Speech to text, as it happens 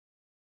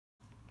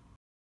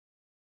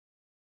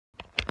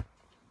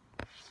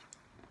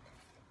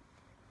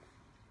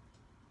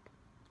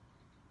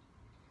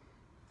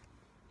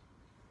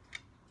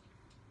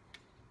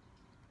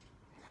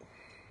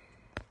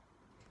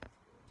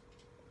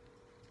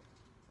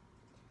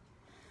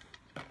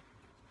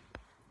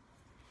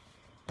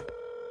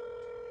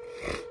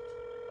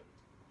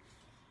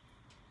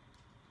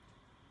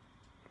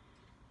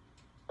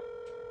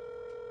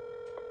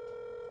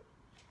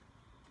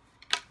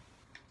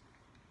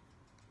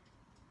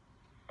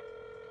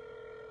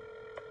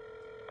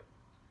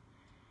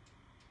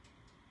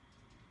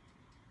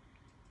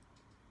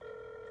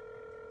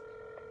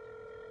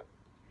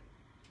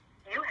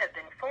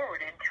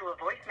a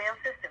voicemail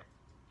system.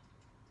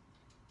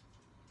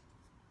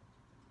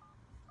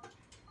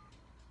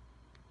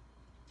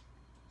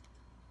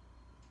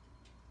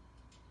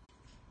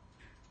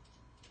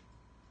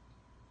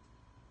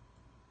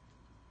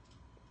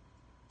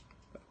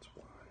 That's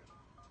why.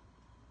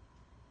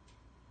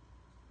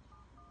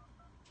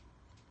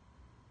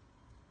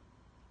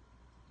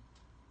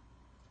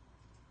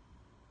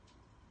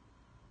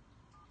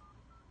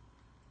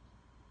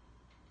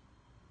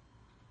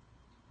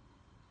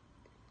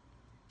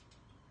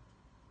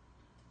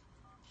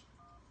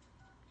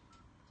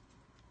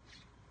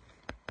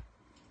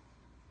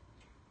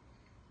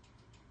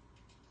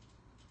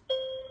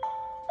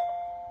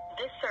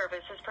 This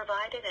service is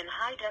provided in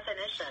high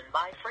definition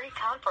by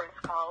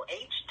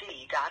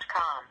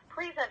freeconferencecallhd.com.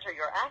 Please enter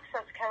your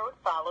access code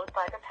followed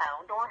by the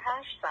pound or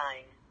hash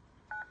sign.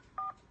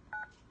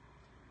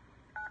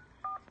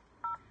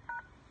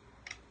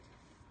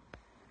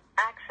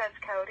 Access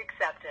code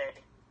accepted.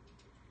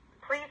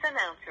 Please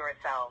announce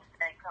yourself.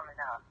 And coming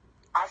up.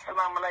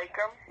 Assalamu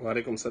alaikum. Wa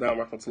alaikum salam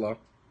wa rahmatullah.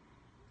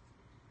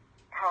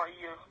 How are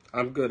you?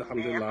 I'm good,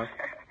 alhamdulillah.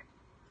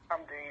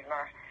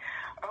 Alhamdulillah.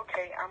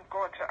 Okay, I'm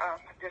going to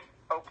just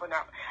open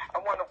up. I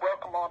want to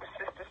welcome all the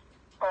sisters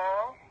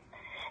all,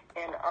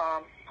 and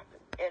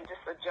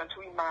just a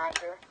gentle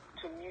reminder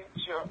to mute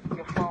your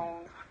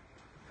phones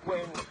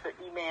when the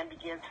Imam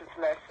begins his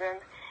lesson,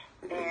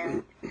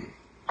 and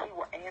he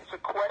will answer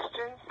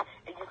questions,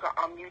 and you can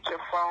unmute your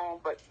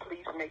phone, but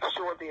please make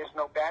sure there's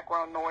no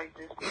background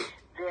noises.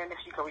 Then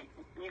if you can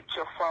mute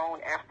your phone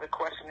after the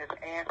question is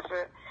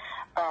answered.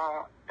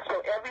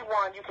 So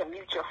everyone, you can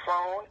mute your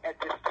phone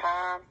at this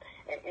time,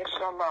 and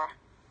inshallah,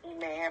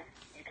 Imam,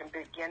 you can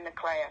begin the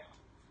class.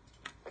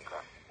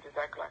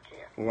 Jazakallah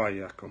khair. Wa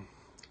iyyakum.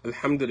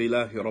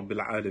 Alhamdulillahi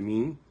Rabbil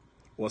Alameen.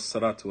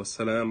 Wassalatu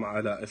wassalamu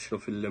ala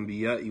ashrafil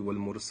anbiya'i wal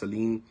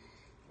mursaleen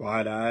wa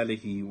ala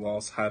alihi wa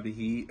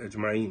ashabihi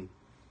ajma'een.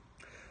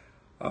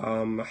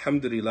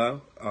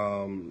 Alhamdulillah.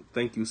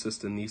 Thank you,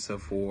 Sister Nisa,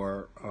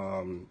 for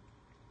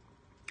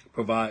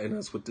providing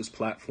us with this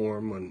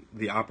platform and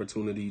the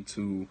opportunity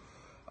to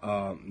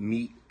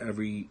meet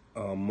every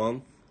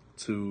month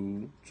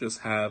to just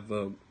have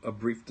a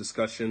brief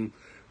discussion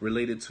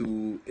related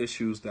to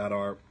issues that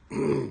are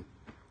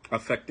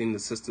affecting the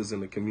sisters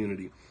in the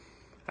community.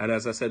 And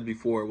as I said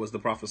before, it was the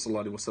Prophet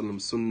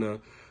ﷺ sunnah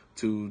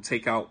to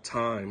take out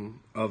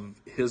time of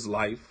his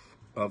life,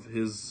 of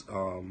his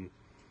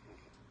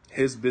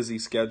busy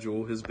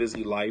schedule, his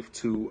busy life,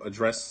 to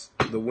address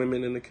the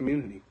women in the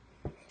community.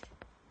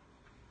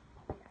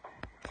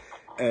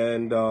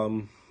 And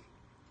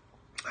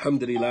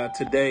alhamdulillah,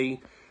 today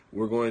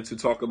we're going to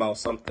talk about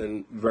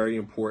something very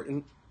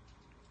important.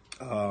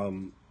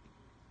 And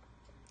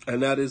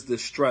that is the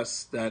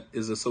stress that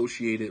is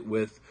associated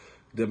with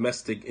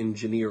domestic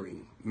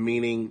engineering,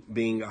 meaning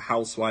being a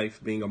housewife,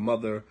 being a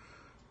mother,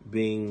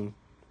 being,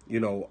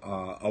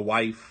 a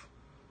wife,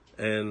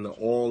 and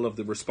all of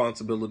the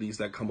responsibilities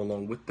that come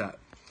along with that.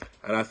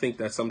 And I think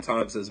that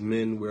sometimes as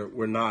men,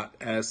 we're not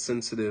as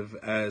sensitive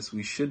as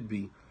we should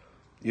be,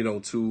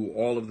 to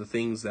all of the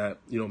things that,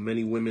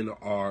 many women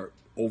are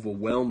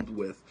overwhelmed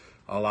with.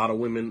 A lot of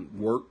women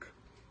work,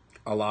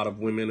 a lot of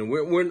women,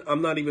 and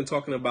I'm not even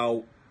talking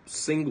about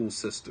single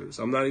sisters.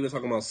 I'm not even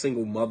talking about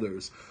single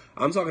mothers.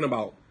 I'm talking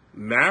about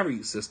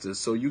married sisters.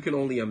 So you can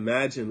only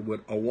imagine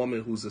what a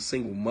woman who's a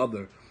single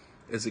mother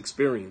is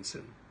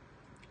experiencing.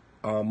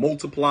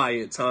 Multiply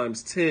it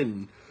times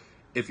 10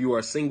 if you are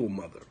a single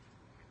mother.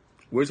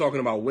 We're talking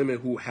about women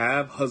who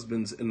have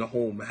husbands in the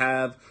home,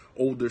 have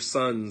older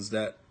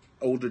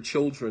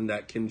children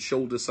that can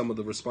shoulder some of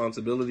the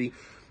responsibility,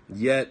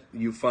 yet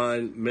you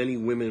find many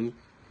women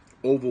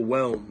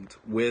overwhelmed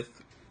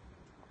with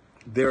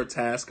their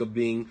task of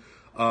being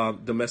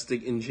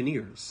domestic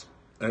engineers.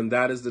 And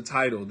that is the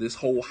title. This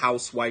whole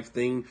housewife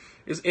thing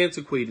is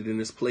antiquated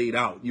and is played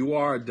out. You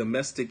are a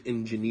domestic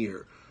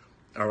engineer.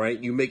 All right.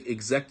 You make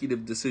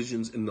executive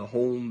decisions in the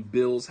home.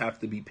 Bills have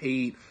to be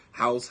paid.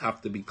 House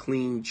have to be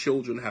cleaned.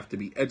 Children have to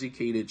be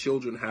educated.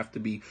 Children have to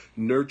be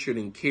nurtured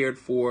and cared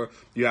for.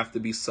 You have to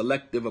be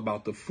selective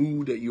about the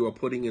food that you are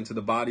putting into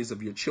the bodies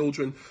of your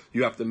children.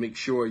 You have to make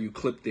sure you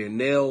clip their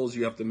nails.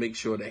 You have to make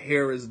sure the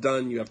hair is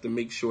done. You have to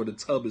make sure the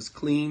tub is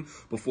clean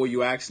before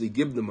you actually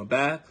give them a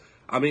bath.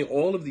 I mean,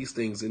 all of these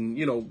things. And,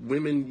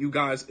 women, you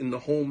guys in the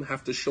home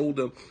have to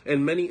shoulder,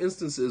 in many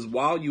instances,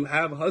 while you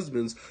have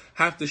husbands,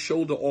 have to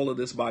shoulder all of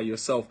this by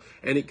yourself.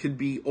 And it could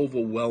be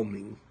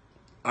overwhelming.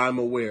 I'm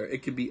aware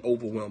it could be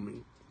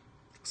overwhelming.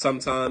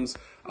 Sometimes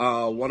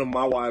one of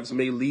my wives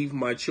may leave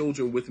my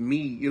children with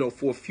me,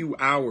 for a few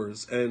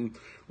hours. And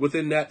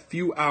within that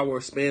few hour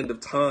span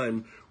of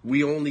time,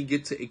 we only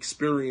get to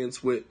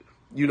experience what,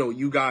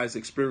 you guys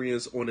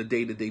experience on a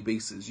day-to-day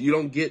basis. You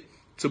don't get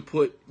to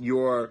put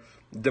your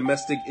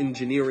domestic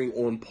engineering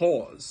on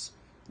pause.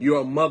 You're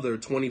a mother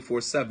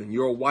 24/7.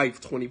 You're a wife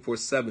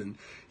 24/7.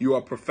 You are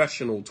a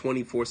professional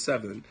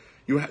 24/7.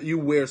 You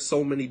wear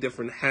so many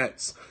different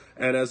hats.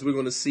 And as we're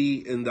going to see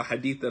in the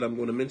hadith that I'm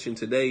going to mention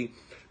today,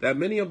 that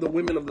many of the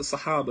women of the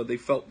Sahaba, they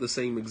felt the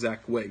same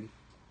exact way.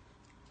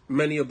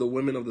 many of the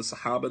women of the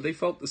Sahaba, they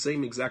felt the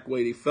same exact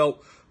way. They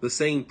felt the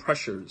same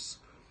pressures.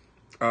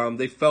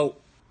 They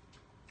felt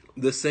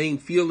the same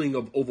feeling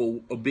of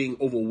being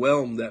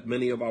overwhelmed that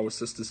many of our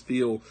sisters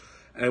feel.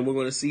 And we're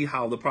going to see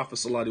how the Prophet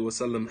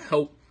ﷺ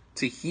helped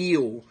to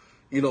heal,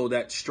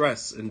 that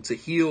stress, and to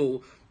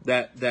heal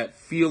that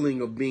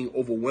feeling of being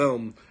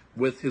overwhelmed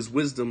with his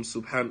wisdom,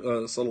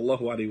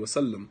 sallallahu alaihi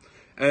wasallam.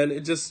 And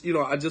it just,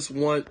 I just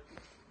want,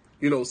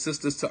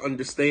 sisters to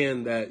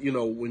understand that,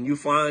 when you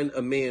find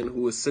a man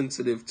who is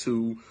sensitive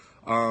to,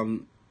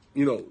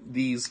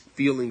 these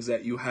feelings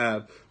that you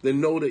have, then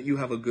know that you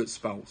have a good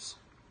spouse.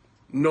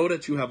 Know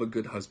that you have a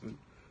good husband.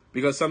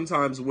 Because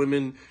sometimes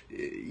women,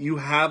 you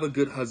have a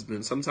good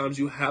husband. Sometimes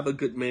you have a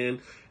good man.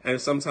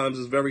 And sometimes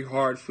it's very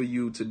hard for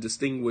you to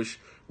distinguish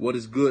what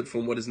is good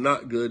from what is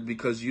not good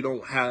because you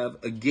don't have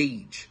a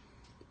gauge.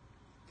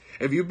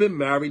 If you've been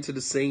married to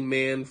the same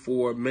man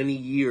for many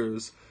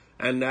years,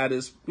 and that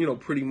is,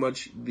 pretty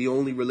much the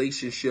only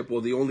relationship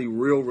or the only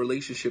real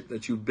relationship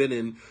that you've been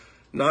in,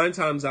 9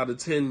 times out of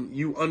 10,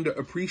 you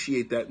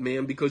underappreciate that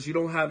man because you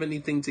don't have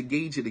anything to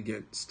gauge it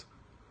against.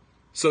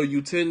 So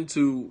you tend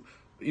to,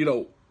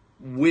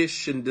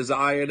 wish and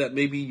desire that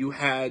maybe you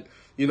had,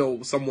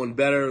 someone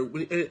better.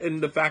 And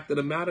the fact of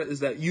the matter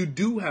is that you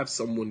do have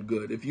someone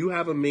good. If you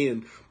have a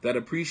man that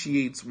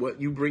appreciates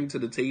what you bring to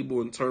the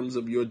table in terms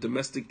of your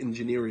domestic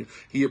engineering,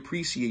 he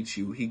appreciates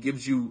you. He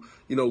gives you,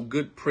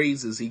 good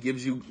praises. He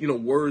gives you,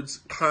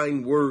 words,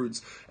 kind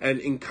words and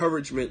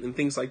encouragement and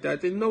things like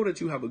that. Then know that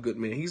you have a good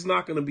man. He's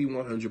not going to be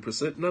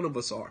 100%. None of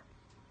us are.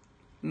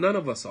 None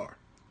of us are.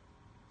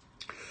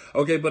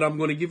 Okay, but I'm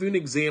going to give you an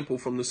example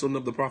from the Sunnah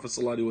of the Prophet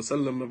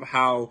ﷺ of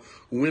how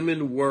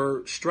women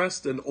were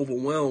stressed and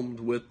overwhelmed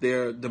with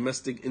their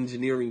domestic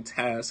engineering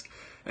task,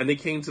 and they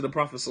came to the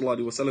Prophet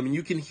ﷺ. And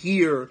you can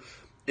hear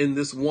in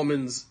this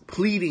woman's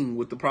pleading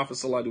with the Prophet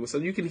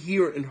ﷺ, you can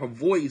hear in her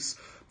voice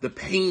the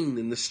pain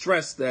and the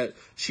stress that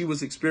she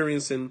was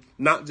experiencing,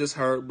 not just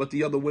her, but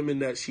the other women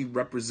that she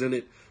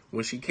represented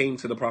when she came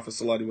to the Prophet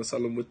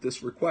ﷺ with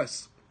this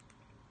request.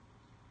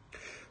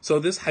 So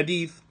this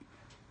hadith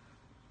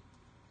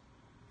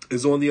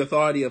is on the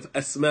authority of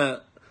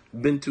Asma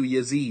bintu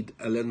Yazid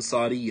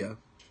al-Ansariya.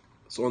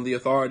 It's on the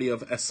authority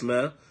of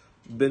Asma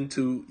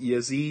bintu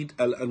Yazid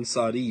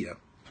al-Ansariya.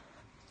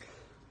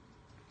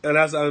 And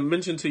as I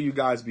mentioned to you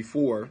guys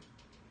before,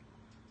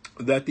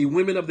 that the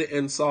women of the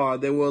Ansar,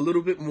 they were a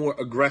little bit more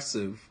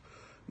aggressive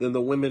than the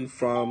women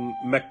from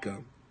Mecca.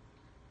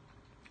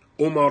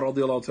 Umar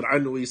radiallahu ta'ala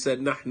anhu, he said,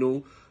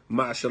 "Nahnu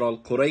ma'ashar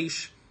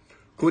al-Quraysh,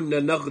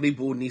 kunna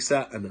naghribu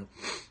nisa'ana."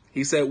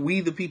 He said,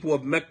 we, the people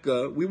of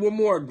Mecca, we were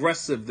more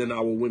aggressive than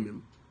our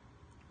women.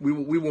 We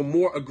were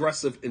more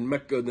aggressive in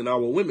Mecca than our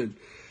women.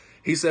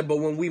 He said, but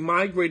when we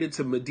migrated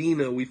to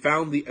Medina, we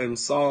found the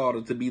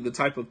Ansar to be the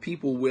type of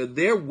people where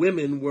their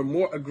women were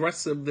more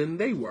aggressive than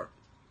they were.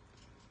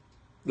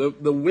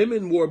 The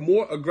women were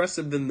more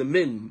aggressive than the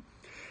men.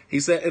 He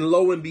said, and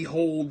lo and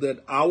behold,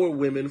 that our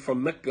women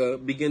from Mecca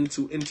begin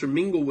to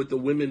intermingle with the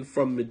women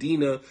from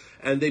Medina,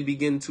 and they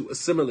begin to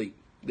assimilate.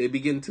 They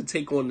begin to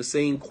take on the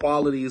same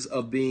qualities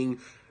of being,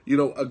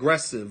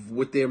 aggressive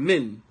with their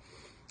men.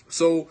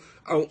 So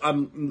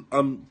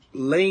I'm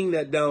laying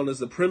that down as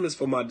the premise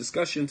for my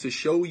discussion to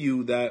show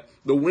you that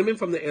the women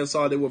from the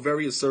Ansar, they were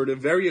very assertive,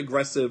 very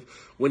aggressive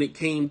when it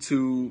came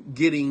to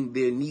getting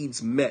their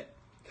needs met.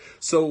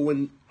 So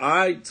when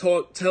I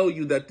tell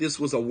you that this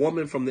was a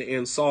woman from the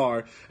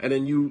Ansar, and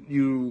then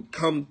you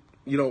come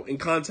in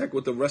contact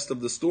with the rest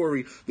of the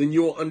story, then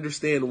you'll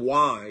understand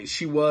why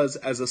she was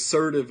as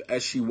assertive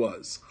as she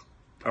was.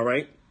 All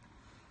right.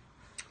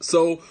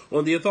 So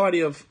on the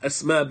authority of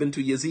Asma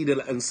bintu Yazid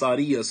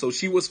al-Ansariya, so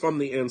she was from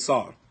the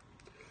Ansar.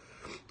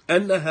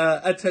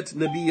 أنها أتت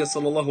نبي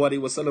صلى الله عليه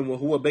وسلم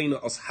وهو بين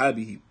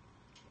أصحابه.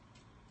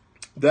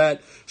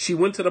 That she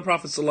went to the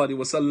Prophet sallallahu alaihi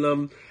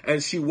wasallam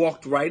and she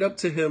walked right up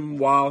to him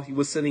while he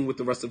was sitting with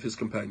the rest of his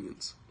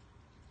companions.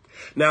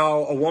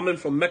 Now, a woman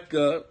from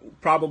Mecca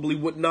probably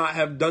would not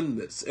have done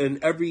this.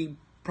 And every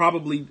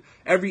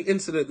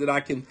incident that I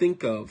can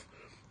think of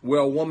where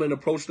a woman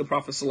approached the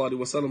Prophet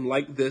ﷺ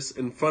like this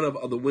in front of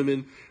other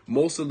women,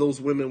 most of those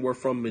women were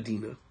from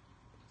Medina.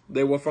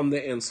 They were from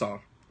the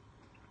Ansar.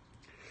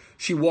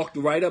 She walked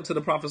right up to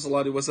the Prophet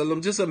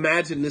ﷺ. Just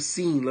imagine this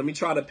scene. Let me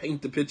try to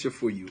paint the picture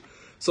for you.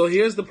 So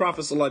here's the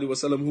Prophet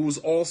ﷺ, who's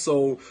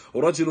also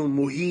Rajulun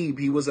Muhib.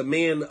 He was a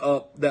man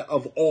of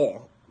awe.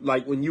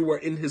 Like when you were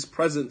in his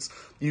presence,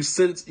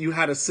 you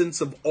had a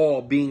sense of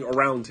awe being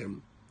around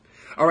him.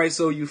 All right,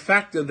 so you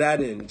factor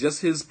that in,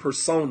 just his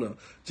persona,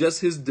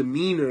 just his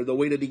demeanor, the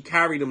way that he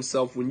carried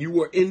himself when you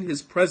were in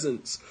his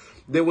presence.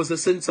 There was a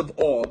sense of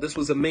awe. This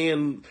was a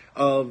man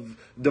of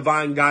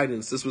divine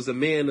guidance. This was a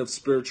man of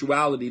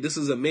spirituality. This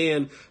is a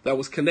man that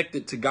was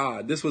connected to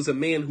God. This was a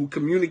man who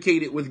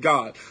communicated with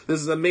God.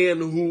 This is a man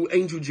who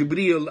Angel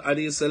Jibreel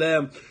alayhi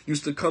salam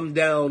used to come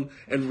down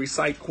and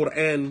recite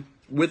Quran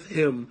with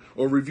him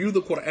or review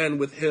the Quran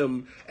with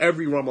him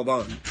every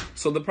Ramadan.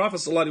 So the Prophet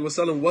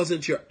ﷺ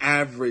wasn't your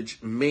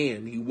average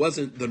man. He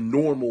wasn't the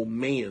normal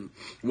man.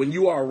 When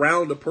you are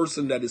around a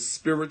person that is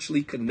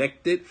spiritually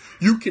connected,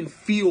 you can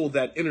feel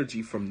that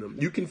energy from them.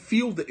 You can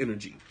feel the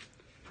energy.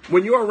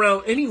 When you're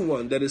around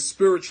anyone that is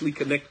spiritually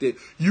connected,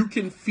 you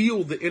can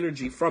feel the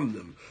energy from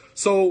them.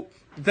 So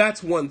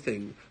that's one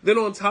thing. Then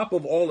on top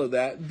of all of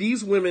that,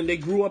 these women, they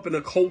grew up in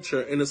a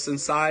culture, in a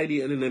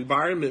society, in an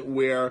environment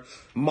where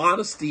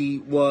modesty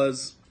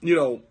was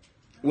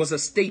a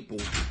staple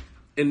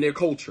in their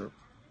culture.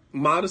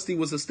 Modesty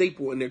was a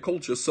staple in their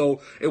culture.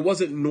 So it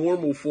wasn't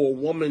normal for a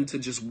woman to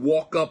just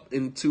walk up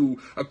into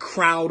a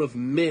crowd of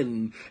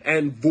men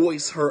and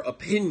voice her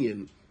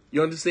opinion.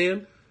 You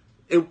understand?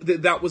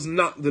 That was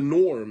not the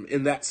norm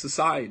in that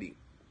society.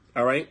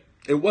 All right?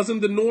 It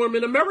wasn't the norm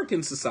in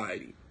American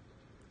society.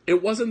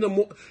 It wasn't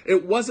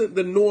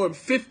the norm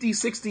 50,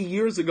 60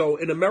 years ago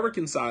in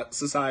American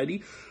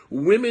society.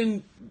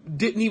 Women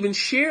didn't even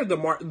share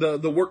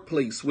the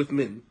workplace with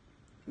men.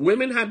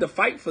 Women had to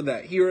fight for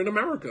that here in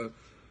America.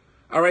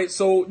 All right,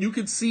 so you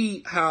could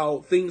see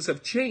how things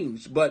have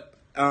changed, but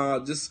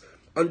just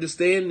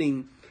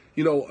understanding,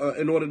 in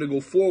order to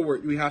go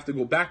forward, we have to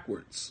go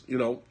backwards,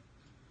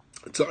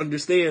 to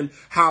understand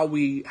how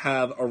we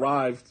have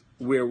arrived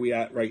where we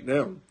at right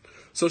now.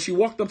 So she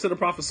walked up to the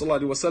Prophet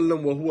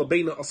ﷺ وَهُوَ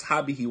بَيْنَ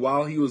أَصْحَابِهِ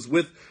while he was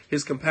with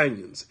his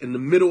companions, in the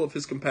middle of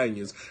his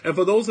companions. And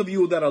for those of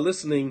you that are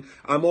listening,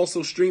 I'm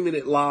also streaming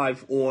it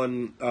live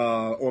on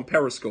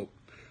Periscope.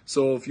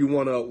 So if you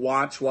want to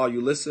watch while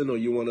you listen, or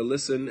you want to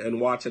listen and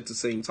watch at the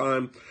same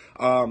time,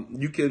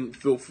 you can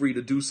feel free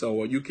to do so,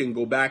 or you can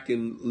go back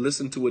and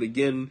listen to it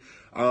again.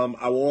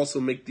 I will also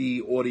make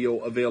the audio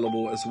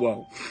available as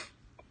well.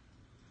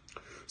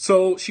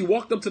 So she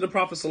walked up to the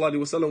Prophet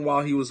ﷺ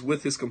while he was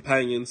with his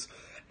companions,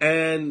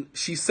 and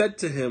she said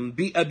to him,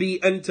 Bi abi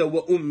anta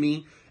wa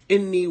ummi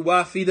inni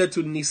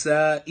wafidatu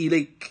nisa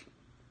ilayk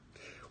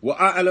wa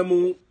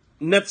a'lamu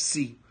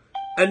nafsi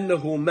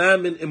annahu ma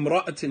min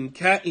imra'atin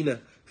ka'ina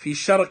fi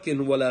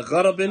sharqin wala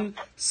gharabin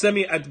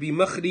sami'at bi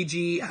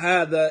makhriji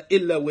hadha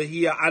illa wa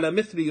hiya ala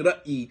mithli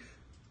ra'yi.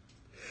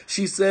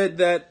 She said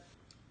that,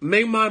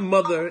 may my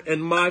mother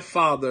and my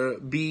father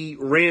be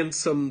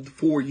ransomed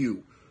for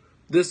you.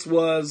 This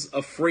was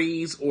a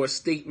phrase or a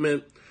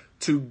statement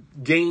to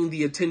gain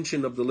the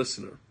attention of the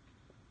listener.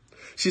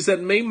 She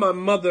said, may my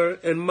mother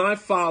and my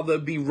father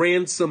be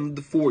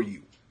ransomed for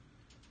you.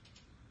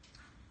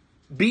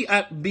 Bi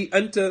abi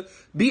anta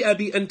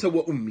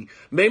wa ummi.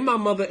 May my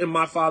mother and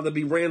my father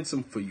be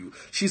ransomed for you.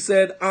 She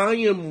said, I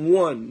am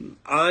one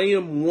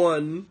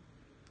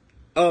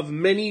of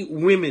many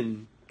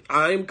women.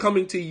 I am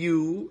coming to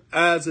you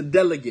as a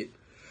delegate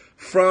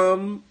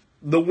from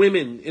the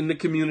women in the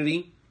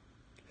community.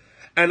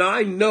 And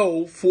I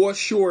know for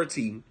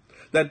surety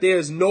that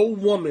there's no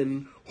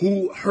woman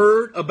who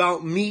heard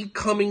about me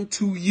coming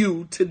to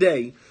you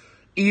today,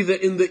 either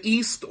in the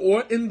East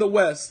or in the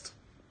West,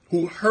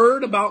 who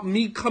heard about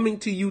me coming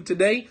to you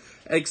today,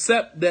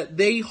 except that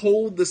they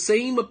hold the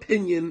same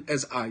opinion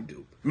as I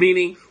do.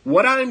 Meaning,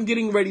 what I'm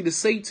getting ready to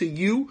say to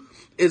you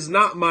is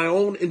not my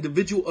own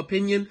individual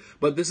opinion,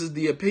 but this is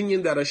the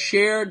opinion that is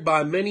shared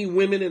by many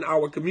women in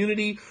our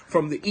community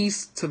from the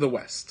East to the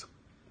West.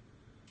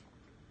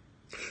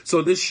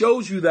 So this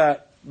shows you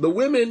that the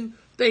women,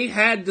 they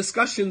had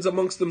discussions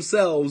amongst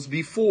themselves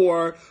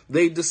before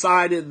they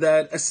decided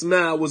that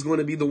Asma was going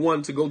to be the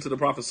one to go to the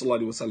Prophet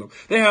ﷺ.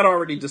 They had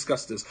already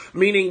discussed this,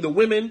 meaning the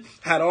women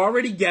had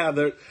already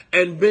gathered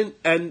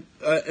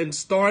and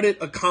started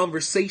a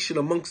conversation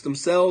amongst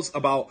themselves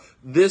about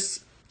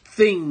this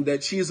thing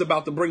that she is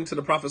about to bring to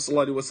the Prophet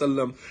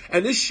ﷺ.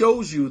 And this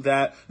shows you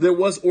that there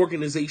was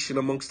organization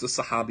amongst the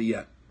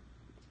Sahabiyat.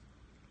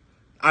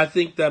 I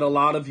think that a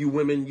lot of you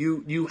women,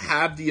 you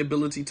have the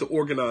ability to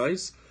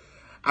organize.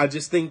 I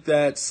just think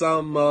that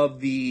some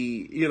of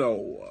the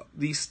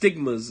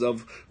stigmas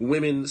of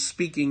women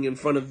speaking in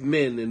front of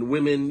men and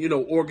women,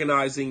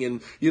 organizing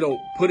and,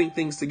 putting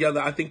things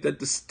together. I think that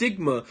the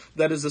stigma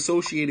that is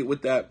associated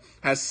with that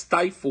has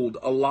stifled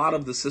a lot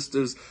of the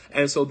sisters.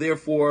 And so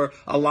therefore,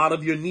 a lot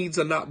of your needs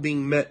are not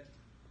being met.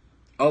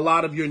 A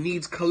lot of your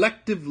needs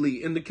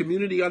collectively in the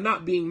community are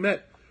not being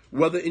met.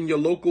 Whether in your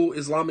local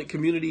Islamic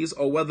communities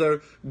or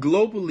whether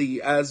globally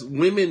as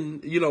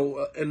women,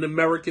 in the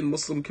American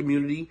Muslim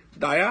community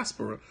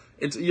diaspora,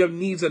 your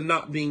needs are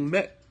not being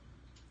met.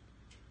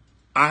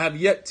 I have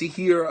yet to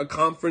hear a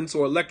conference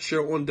or a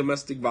lecture on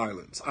domestic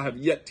violence. I have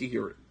yet to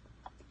hear it.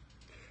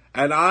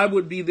 And I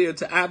would be there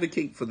to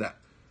advocate for that.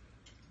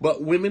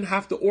 But women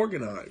have to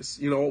organize.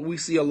 We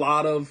see a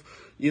lot of,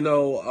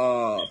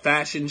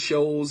 fashion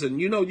shows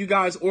and, you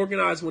guys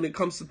organize when it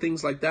comes to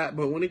things like that.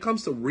 But when it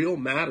comes to real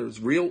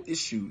matters, real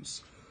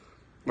issues,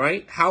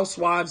 right?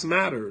 Housewives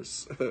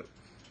matters,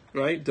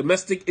 right?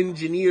 Domestic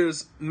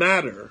engineers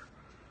matter.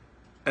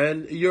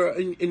 And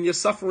you're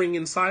suffering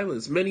in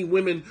silence. Many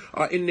women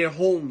are in their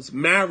homes,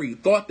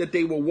 married, thought that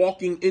they were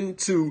walking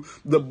into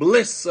the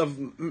bliss of,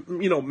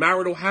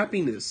 marital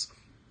happiness,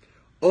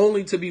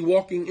 only to be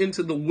walking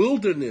into the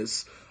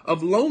wilderness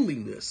of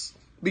loneliness.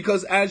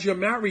 Because as you're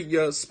married,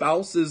 your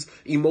spouse is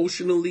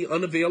emotionally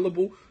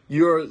unavailable.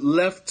 You're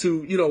left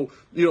to,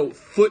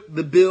 foot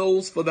the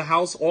bills for the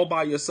house all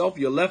by yourself.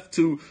 You're left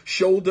to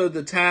shoulder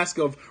the task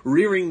of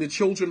rearing the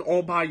children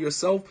all by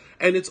yourself.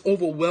 And it's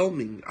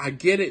overwhelming. I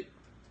get it.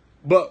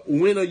 But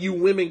when are you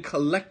women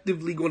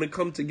collectively going to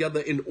come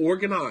together and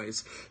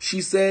organize?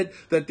 She said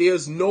that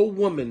there's no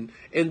woman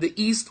in the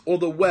East or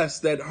the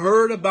West that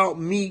heard about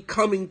me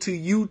coming to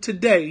you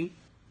today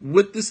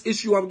with this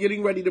issue I'm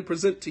getting ready to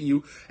present to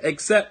you,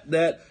 except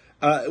that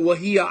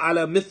وَهِيَ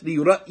عَلَى مِثْلِ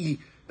رَأْيِ,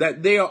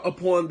 that they are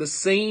upon the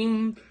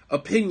same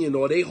opinion,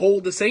 or they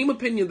hold the same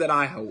opinion that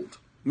I hold.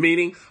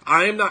 Meaning,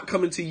 I am not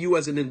coming to you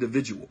as an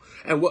individual.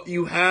 And what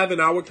you have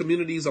in our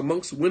communities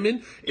amongst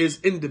women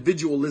is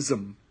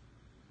individualism.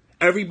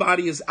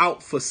 Everybody is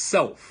out for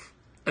self.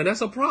 And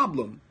that's a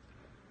problem.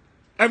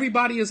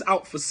 Everybody is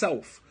out for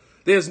self.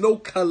 There's no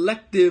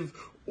collective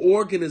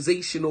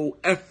organizational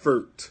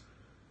effort.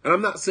 And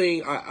I'm not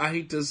saying, I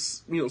hate to,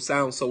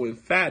 sound so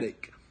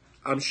emphatic.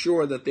 I'm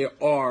sure that there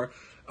are,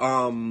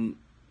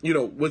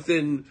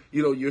 within,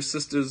 your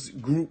sisters'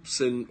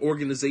 groups and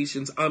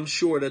organizations, I'm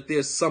sure that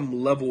there's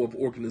some level of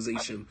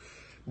organization.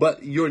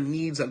 But your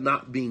needs are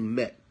not being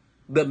met.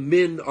 The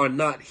men are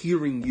not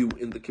hearing you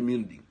in the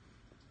community.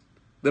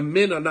 The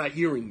men are not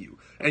hearing you.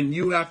 And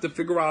you have to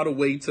figure out a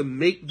way to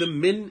make the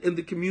men in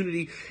the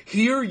community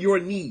hear your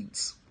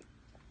needs.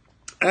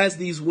 As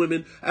this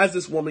woman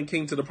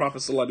came to the Prophet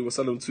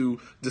ﷺ to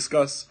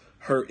discuss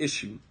her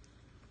issue.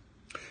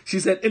 She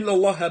said, إِنَّ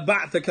اللَّهَ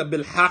بَعْثَكَ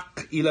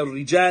بِالْحَقِّ إِلَى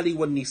الرِّجَالِ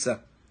وَالنِّسَاءِ.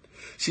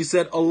 She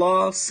said,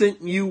 Allah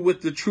sent you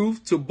with the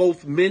truth to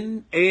both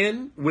men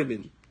and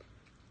women.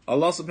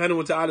 Allah subhanahu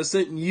wa ta'ala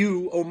sent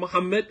you, O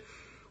Muhammad,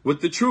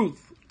 with the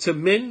truth to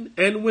men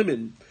and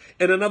women.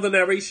 In another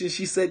narration,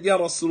 she said, Ya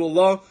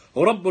Rasulullah,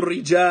 Rabb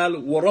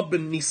al-Rijal wa Rabb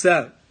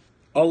al-Nisa.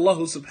 Allah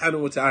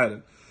subhanahu wa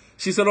ta'ala.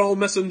 She said, O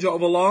Messenger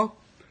of Allah,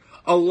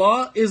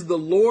 Allah is the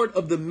Lord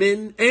of the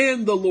men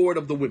and the Lord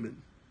of the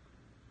women.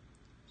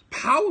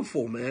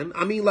 Powerful, man.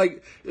 I mean,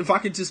 if I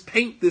could just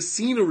paint this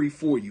scenery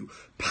for you.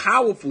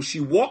 Powerful. She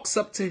walks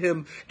up to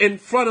him in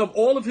front of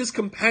all of his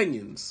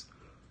companions.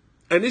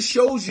 And it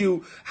shows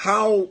you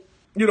how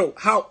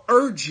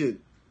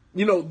urgent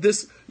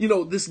this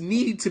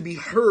need to be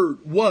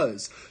heard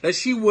was, that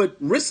she would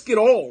risk it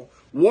all,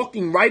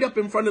 walking right up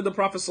in front of the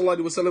Prophet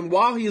ﷺ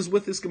while he is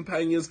with his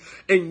companions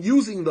and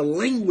using the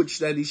language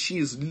that she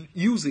is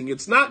using.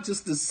 It's not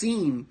just the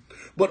scene,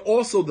 but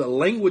also the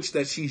language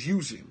that she's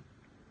using.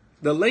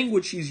 The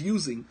language she's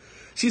using.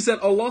 She said,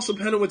 Allah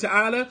subhanahu wa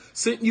ta'ala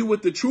sent you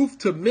with the truth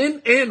to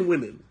men and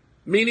women.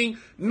 Meaning,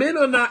 men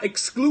are not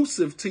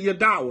exclusive to your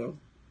da'wah.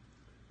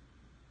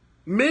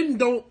 Men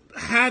don't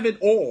have it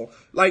all.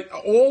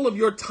 All of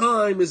your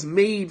time is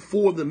made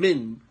for the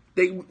men.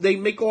 They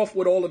make off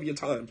with all of your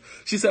time.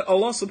 She said,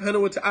 Allah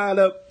subhanahu wa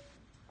ta'ala,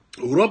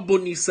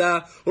 Rabbun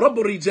Nisa,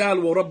 Rabbul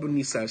Rijal wa Rabbun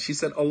Nisa. She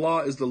said, Allah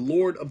is the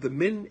Lord of the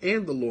men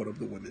and the Lord of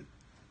the women.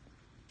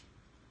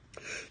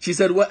 She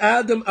said, Wa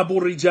Adam Abu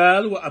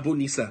Rijal wa Abu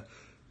Nisa.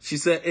 She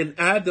said, and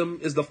Adam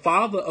is the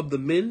father of the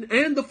men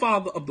and the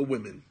father of the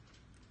women.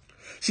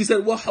 She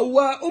said, Wa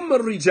Hawa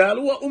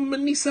Rijal wa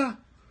Nisa.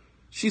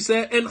 She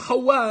said, and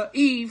Hawa,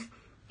 Eve,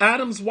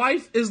 Adam's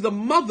wife, is the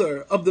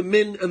mother of the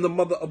men and the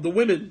mother of the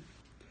women.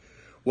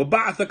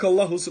 وَبَعْثَكَ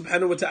اللَّهُ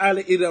سُبْحَانَهُ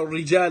وَتَعَالَى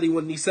إِلَى الرِّجَالِ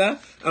وَالنِّسَاءِ.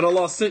 And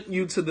Allah sent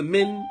you to the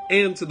men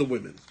and to the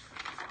women.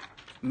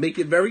 Make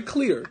it very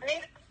clear.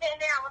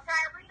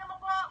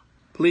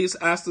 Please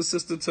ask the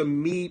sister to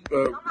mute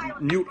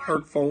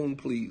her phone,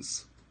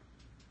 please.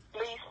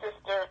 Please,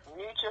 sister,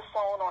 mute your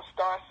phone on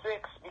 *6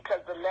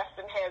 because the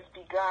lesson has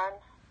begun.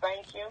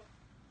 Thank you.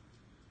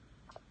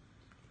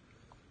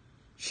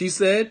 She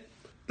said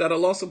that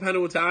Allah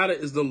subhanahu wa ta'ala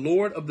is the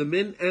Lord of the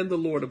men and the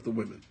Lord of the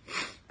women.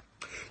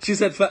 She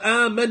said,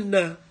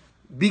 فَآمَنَّا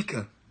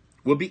بِكَ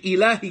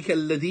وَبِإِلَهِكَ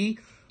الَّذِي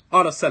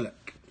أَرْسَلَكَ.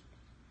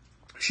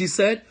 She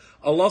said,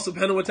 Allah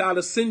subhanahu wa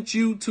ta'ala sent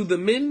you to the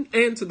men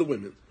and to the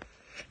women.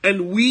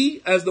 And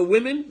we, as the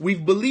women,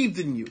 we've believed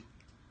in you.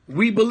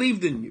 We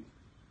believed in you.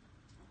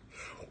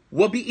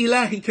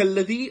 وَبِإِلَهِكَ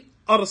الَّذِي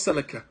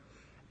أَرْسَلَكَ.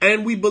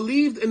 And we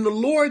believed in the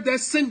Lord that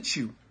sent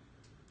you.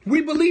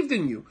 We believed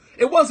in you.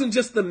 It wasn't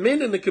just the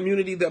men in the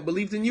community that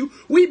believed in you.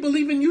 We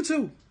believe in you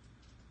too.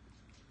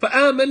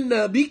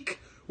 فَآمَنَّا بِكَ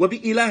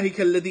وَبِإِلَهِكَ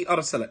الَّذِي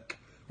أَرْسَلَكَ.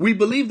 We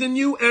believed in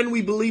you and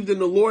we believed in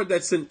the Lord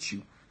that sent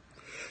you.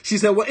 She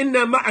said,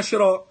 وَإِنَّا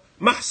مَعَشَرَ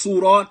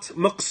مَحْصُورَاتِ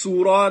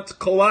مَقْصُورَاتِ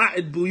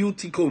قَوَاعِدْ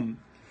بُيُوتِكُمْ.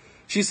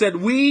 She said,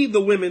 we, the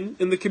women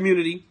in the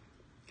community,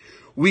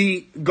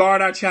 we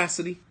guard our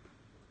chastity.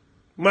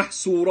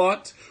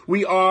 Mahsurat.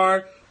 We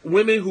are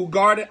women who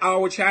guarded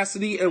our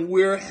chastity and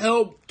we're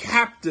held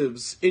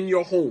captives in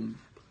your home.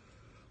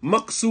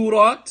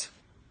 Maqsurat.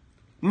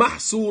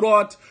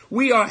 Mahsurat.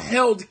 We are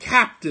held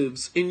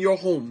captives in your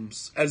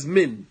homes as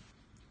men.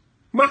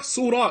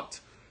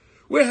 Mahsurat.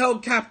 We're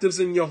held captives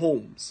in your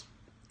homes.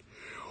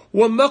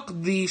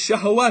 وَمَقْضِي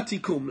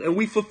شَهَوَاتِكُمْ. And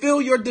we fulfill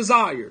your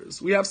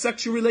desires. We have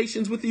sexual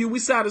relations with you. We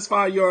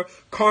satisfy your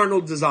carnal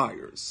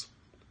desires.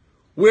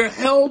 We're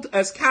held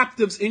as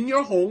captives in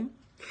your home.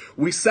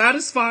 We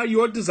satisfy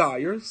your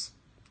desires.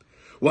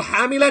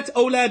 وَحَامِلَتْ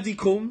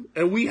أَوْلَادِكُمْ,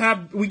 and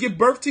we give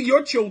birth to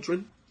your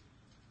children.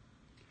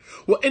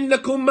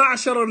 وَإِنَّكُمْ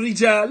مَعْشَرَ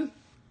الرِّجَالِ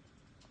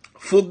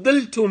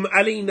فُضِّلْتُمْ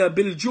عَلَيْنَا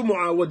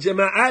بِالْجُمُعَةِ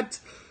وَالْجَمَاعَاتِ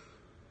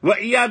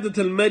وَعِيَادَةِ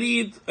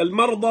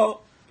المريض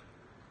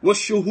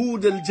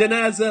والشهود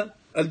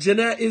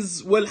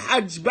الجنائز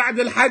والحج بعد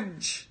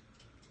الحج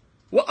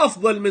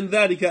وأفضل من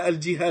ذلك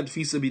الجهاد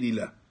في سبيل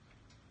الله.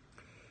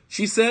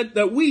 She said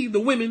that we, the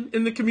women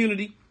in the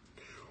community,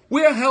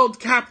 we are held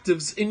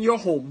captives in your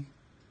home.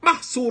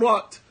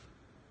 محصورات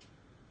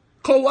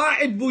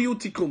قواعد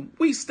بيوتكم.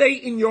 We stay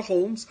in your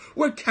homes.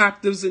 We're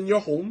captives in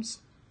your homes.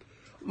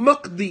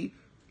 مقضى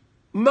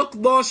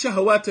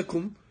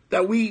شهواتكم,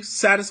 that we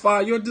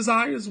satisfy your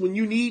desires when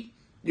you need.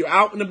 You're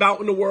out and about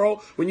in the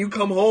world. When you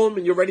come home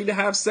and you're ready to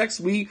have sex,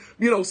 we,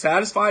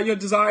 satisfy your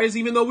desires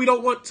even though we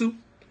don't want to,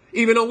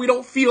 even though we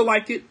don't feel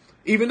like it,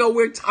 even though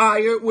we're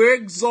tired, we're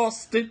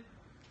exhausted,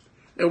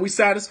 and we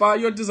satisfy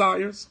your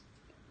desires.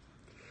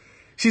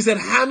 She said,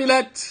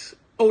 Hamilat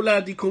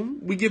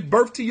Oladikum, we give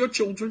birth to your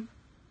children.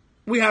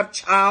 We have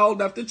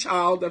child after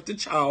child after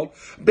child,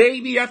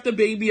 baby after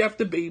baby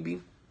after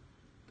baby,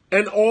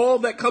 and all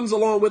that comes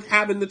along with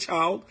having the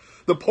child,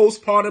 the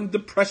postpartum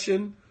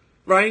depression,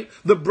 right?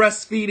 The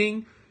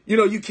breastfeeding.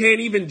 You can't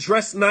even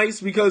dress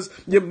nice because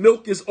your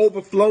milk is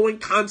overflowing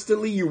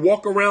constantly. You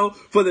walk around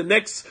for the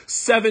next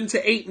 7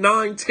 to 8,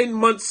 9, 10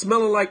 months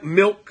smelling like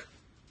milk.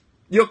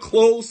 Your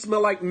clothes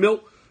smell like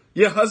milk.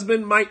 Your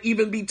husband might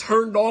even be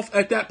turned off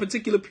at that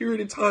particular period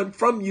of time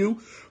from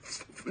you,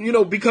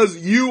 because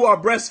you are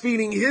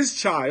breastfeeding his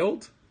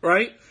child,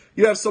 right?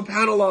 You have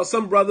subhanAllah,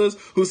 some brothers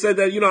who said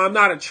that, I'm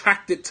not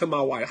attracted to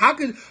my wife. How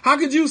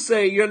could you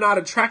say you're not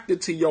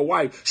attracted to your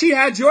wife? She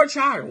had your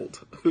child.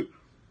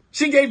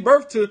 She gave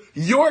birth to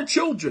your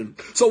children.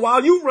 So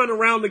while you run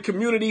around the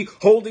community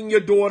holding your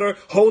daughter,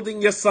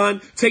 holding your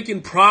son,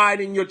 taking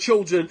pride in your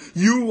children,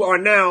 you are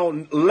now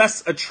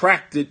less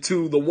attracted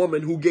to the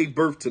woman who gave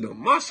birth to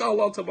them.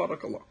 MashaAllah,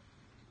 tabarakallah.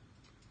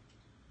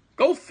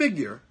 Go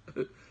figure.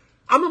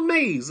 I'm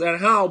amazed at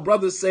how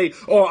brothers say,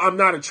 oh, I'm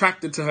not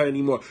attracted to her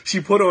anymore.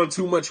 She put on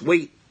too much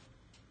weight.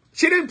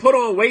 She didn't put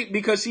on weight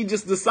because she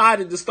just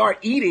decided to start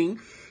eating.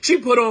 She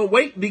put on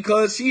weight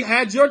because she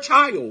had your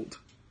child.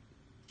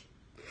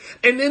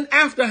 And then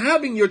after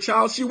having your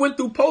child, she went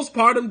through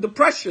postpartum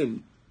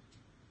depression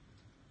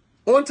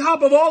on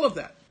top of all of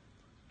that.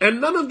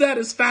 And none of that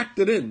is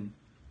factored in.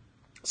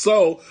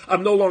 So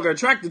I'm no longer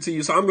attracted to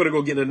you, so I'm going to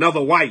go get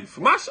another wife.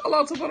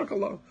 MashaAllah,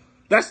 tabarakallah.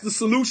 That's the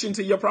solution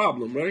to your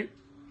problem, right?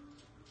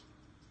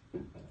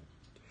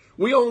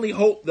 We only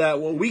hope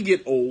that when we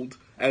get old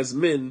as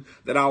men,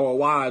 that our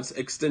wives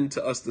extend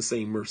to us the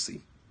same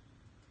mercy.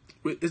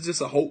 It's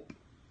just a hope.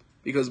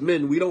 Because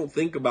men, we don't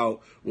think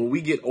about when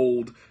we get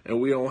old and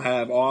we don't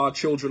have, all our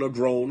children are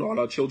grown, all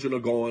our children are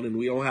gone, and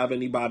we don't have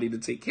anybody to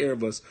take care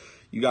of us.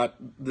 You got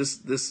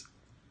this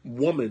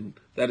woman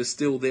that is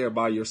still there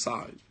by your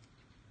side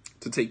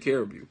to take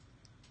care of you.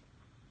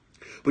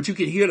 But you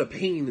can hear the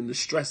pain and the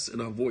stress in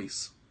her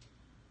voice.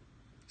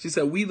 She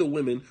said, we the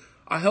women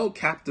are held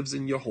captives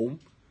in your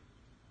home.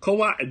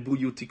 Qawa'id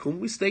buyutikum,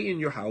 we stay in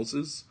your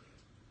houses.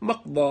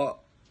 Maqdi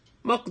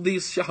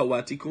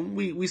shahawatikum,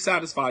 we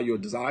satisfy your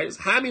desires.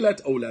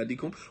 Hamilat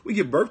awladikum, we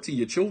give birth to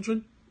your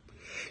children.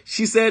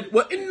 She said,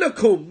 wa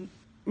innakum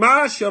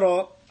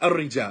ma'ashara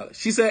ar-rijal.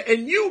 She said,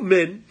 and you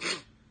men,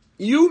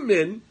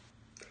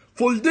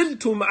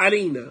 fuldiltum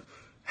alayna,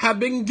 have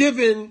been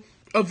given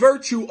a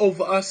virtue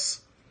over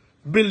us.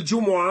 Bil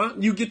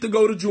Jumu'ah, you get to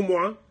go to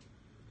Jumu'ah.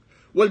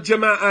 Wal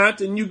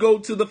Jama'at, and you go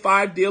to the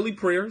 5 daily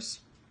prayers.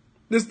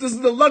 This is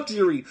the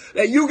luxury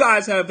that you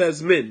guys have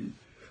as men.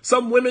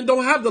 Some women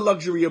don't have the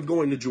luxury of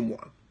going to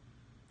Jumu'ah.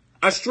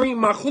 I stream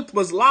my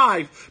khutbahs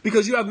live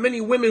because you have many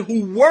women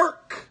who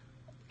work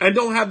and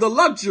don't have the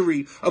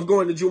luxury of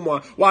going to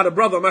Jumu'ah. While the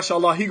brother,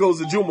 mashallah, he goes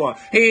to Jumu'ah.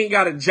 He ain't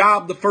got a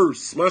job the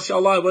first,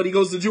 mashallah, but he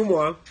goes to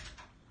Jumu'ah.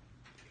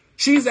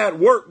 She's at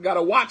work, got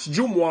to watch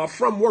Jumu'ah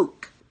from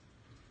work.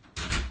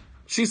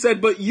 She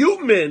said, but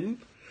you men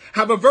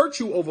have a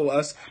virtue over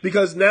us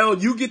because now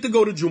you get to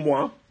go to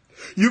Jumu'ah.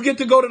 You get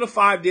to go to the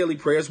 5 daily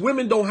prayers.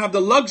 Women don't have the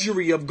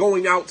luxury of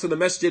going out to the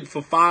masjid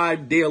for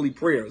 5 daily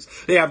prayers.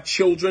 They have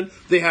children,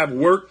 they have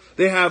work,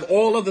 they have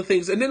all other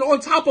things. And then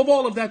on top of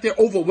all of that, they're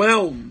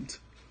overwhelmed.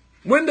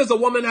 When does a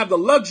woman have the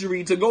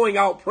luxury to going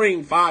out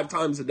praying 5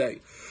 times a day?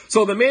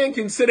 So the man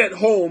can sit at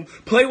home,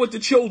 play with the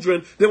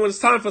children, then when it's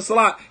time for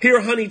salat,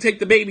 here honey, take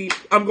the baby,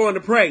 I'm going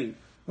to pray.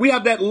 We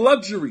have that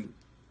luxury.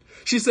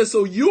 She says,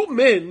 so you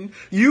men,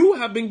 you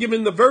have been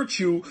given the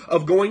virtue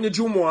of going to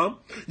Jumu'ah.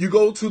 You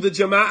go to the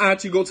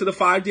Jama'at, you go to the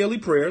 5 daily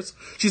prayers.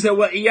 She said,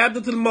 well,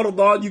 iyadat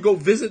al-marda, you go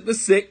visit the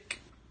sick.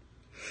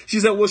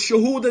 She said, well,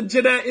 shuhud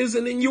al-janaiz,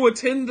 and then you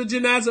attend the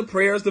janazah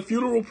prayers, the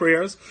funeral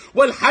prayers.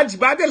 Well, hajj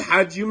ba'd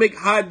al-hajj, you make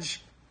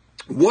hajj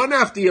one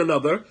after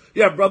another.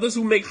 You have brothers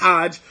who make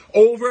hajj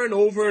over and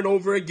over and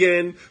over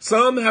again.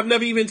 Some have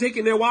never even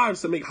taken their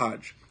wives to make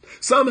hajj.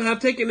 Some have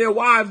taken their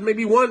wives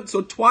maybe once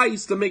or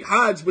twice to make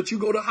Hajj, but you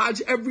go to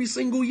Hajj every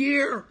single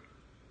year.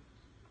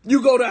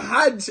 You go to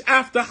Hajj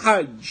after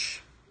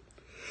Hajj.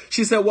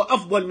 She said,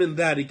 وَأَفْضَلْ مِنْ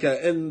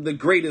ذَلِكَ, and the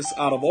greatest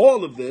out of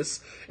all of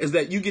this is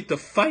that you get to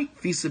fight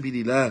fi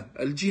sabilillah,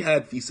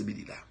 al-jihad fi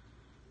sabilillah.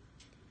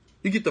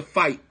 You get to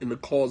fight in the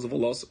cause of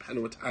Allah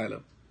subhanahu wa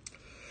ta'ala.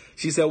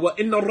 She said,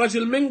 وَإِنَّ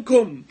الرَّجُلْ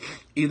مِنْكُمْ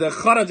إِذَا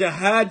خَرَجَ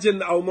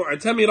هَاجًا أَوْ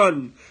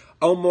مُعْتَمِرًا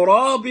أَوْ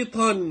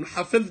مُرَابِطًا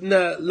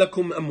حَفِظْنَا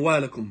لَكُمْ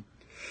أَمْوَالَكُمْ.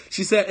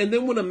 She said, and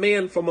then when a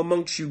man from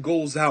amongst you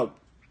goes out,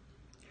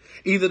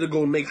 either to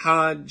go make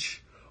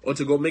Hajj, or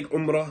to go make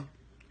Umrah,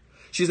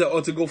 she said,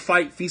 or to go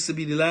fight fi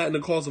sabilillah in the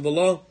cause of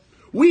Allah,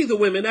 we the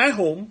women at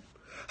home,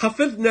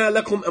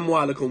 حَفِظْنَا لَكُمْ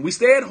أَمْوَالَكُمْ, we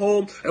stay at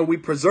home and we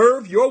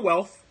preserve your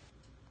wealth,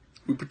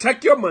 we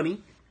protect your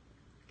money.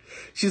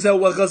 She said,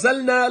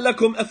 وَغَزَلْنَا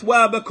لَكُمْ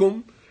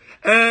أَثْوَابَكُمْ,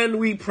 and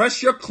we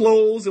press your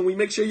clothes and we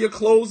make sure your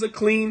clothes are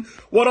clean.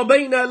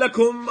 وَرَبَيْنَا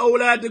لَكُمْ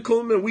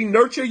أَوْلَادَكُمْ, and we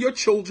nurture your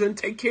children,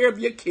 take care of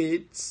your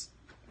kids.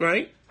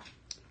 Right?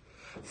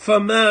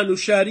 فَمَا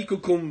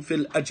نُشَارِكُكُمْ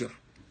فِي الْأَجْرِ,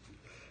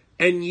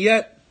 and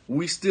yet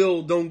we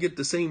still don't get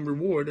the same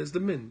reward as the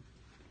men.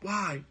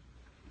 Why?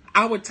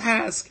 Our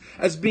task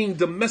as being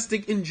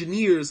domestic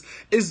engineers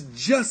is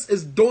just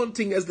as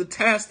daunting as the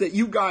task that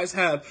you guys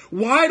have.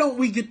 Why don't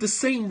we get the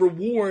same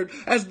reward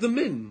as the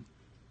men?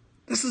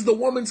 This is the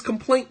woman's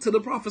complaint to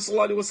the Prophet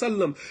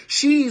ﷺ.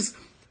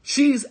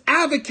 She's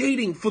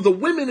advocating for the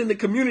women in the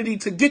community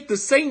to get the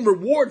same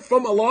reward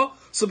from Allah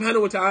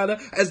subhanahu wa ta'ala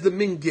as the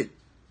men get.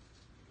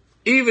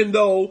 Even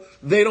though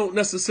they don't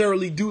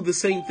necessarily do the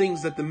same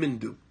things that the men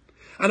do.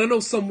 And I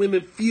know some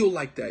women feel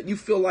like that. You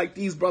feel like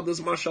these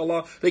brothers,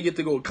 mashallah, they get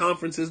to go to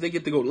conferences, they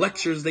get to go to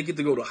lectures, they get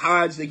to go to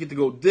Hajj, they get to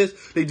go this,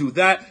 they do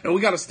that, and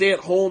we got to stay at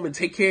home and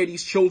take care of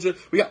these children.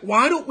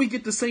 Why don't we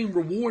get the same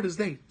reward as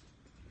they?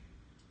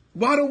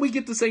 Why don't we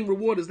get the same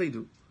reward as they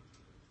do?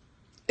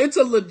 It's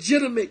a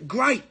legitimate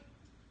gripe.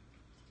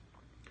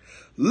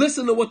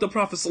 Listen to what the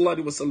Prophet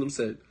ﷺ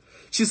said.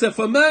 She said,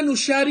 فَمَا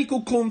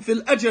نُشَارِكُكُمْ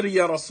فِي الْأَجْرِ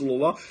يَا رَسُولَ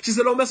اللَّهِ. She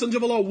said, O Messenger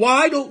of Allah,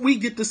 why don't we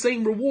get the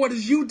same reward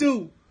as you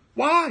do?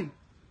 Why?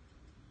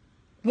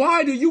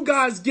 Why do you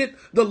guys get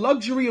the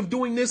luxury of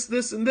doing this,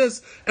 this, and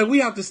this, and we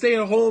have to stay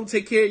at home,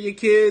 take care of your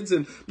kids,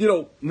 and,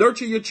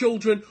 nurture your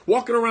children,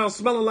 walking around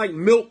smelling like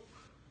milk?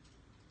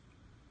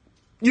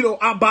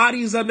 Our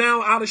bodies are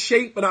now out of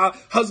shape, and our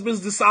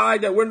husbands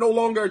decide that we're no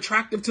longer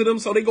attractive to them,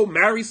 so they go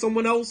marry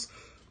someone else.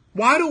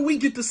 Why don't we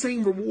get the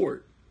same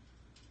reward?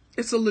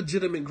 It's a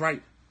legitimate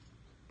gripe.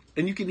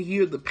 And you can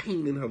hear the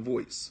pain in her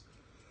voice.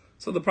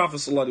 So the Prophet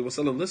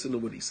ﷺ, listen to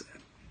what he said.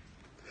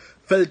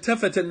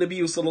 فَالْتَفَتَ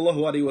النَّبِيُّ صَلَى اللَّهُ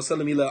عَلَيْهِ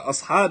وَسَلَّمَ إِلَىٰ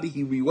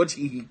أَصْحَابِهِ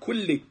بِوَجْهِهِ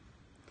كُلِّهِ.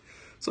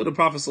 So the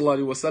Prophet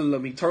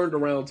ﷺ, he turned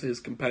around to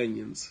his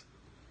companions.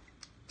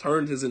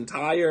 Turned his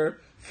entire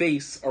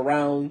face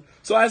around.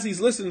 So as he's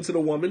listening to the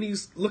woman,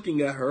 he's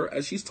looking at her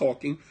as she's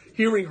talking,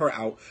 hearing her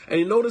out. And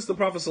you notice the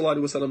Prophet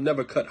ﷺ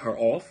never cut her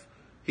off.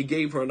 He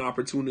gave her an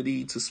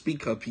opportunity to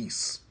speak her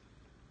piece.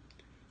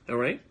 All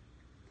right?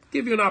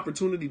 Give you an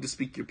opportunity to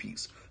speak your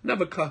piece.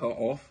 Never cut her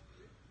off.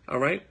 All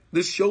right?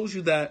 This shows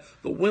you that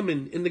the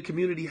women in the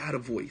community had a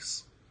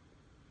voice.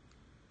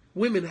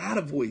 Women had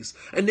a voice,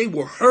 and they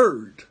were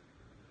heard.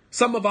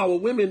 Some of our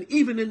women,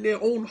 even in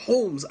their own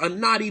homes, are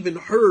not even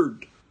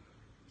heard.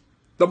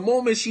 The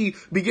moment she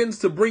begins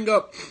to bring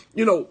up,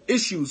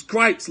 issues,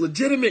 gripes,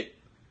 legitimate,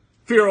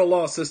 fear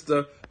Allah,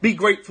 sister, be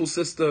grateful,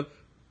 sister,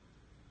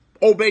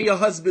 obey your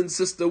husband,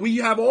 sister. We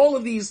have all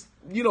of these,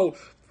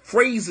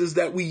 phrases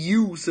that we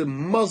use to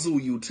muzzle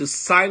you, to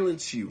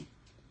silence you.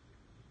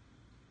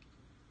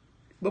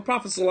 But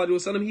Prophet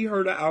ﷺ, he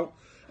heard her out,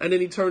 and then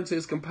he turned to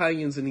his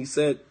companions and he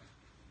said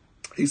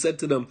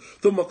to them,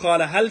 ثُمَّ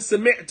قَالَ هَلْ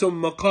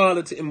سَمِعْتُمْ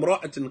مَقَالَةِ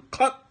إِمْرَأَةٍ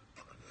قَطْ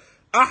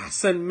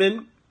أَحْسَنْ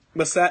مِنْ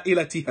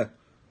مَسَائِلَتِهَا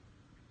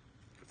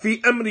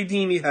فِي أَمْرِ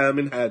دِينِهَا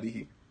مِنْ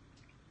هَذِهِ.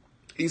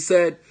 He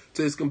said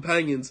to his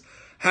companions,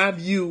 have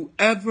you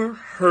ever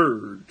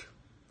heard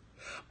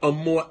a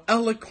more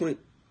eloquent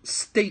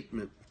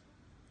statement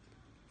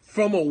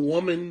from a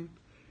woman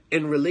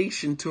in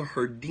relation to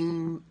her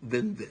deen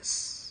than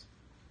this?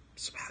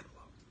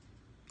 SubhanAllah.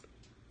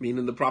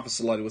 Meaning the Prophet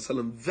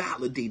ﷺ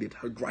validated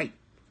her gripe,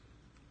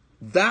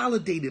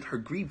 validated her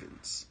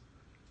grievance.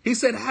 He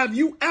said, have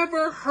you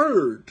ever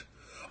heard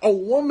a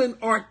woman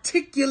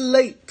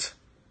articulate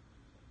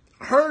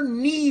her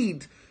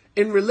need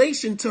in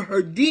relation to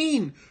her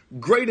deen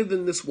greater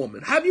than this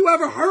woman? Have you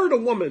ever heard a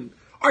woman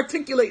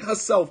articulate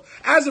herself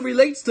as it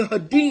relates to her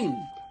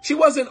deen? She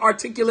wasn't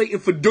articulating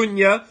for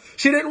dunya.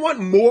 She didn't want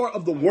more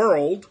of the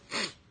world.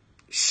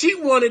 She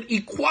wanted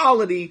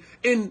equality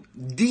in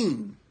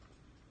deen.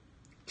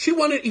 She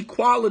wanted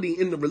equality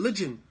in the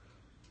religion.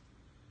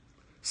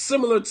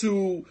 Similar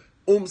to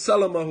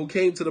Salama, who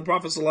came to the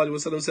Prophet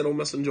ﷺ and said, O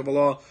Messenger of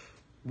Allah,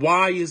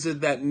 why is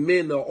it that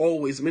men are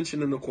always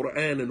mentioned in the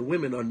Quran and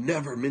women are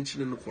never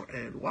mentioned in the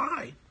Quran?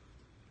 Why?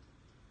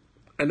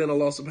 And then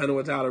Allah subhanahu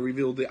wa ta'ala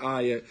revealed the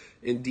ayah,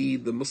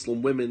 indeed the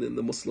Muslim women and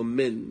the Muslim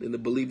men and the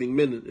believing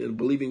men and the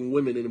believing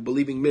women and the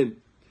believing men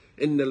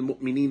إِنَّ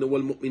الْمُؤْمِنِينَ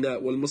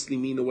وَالْمُؤْمِنَاتِ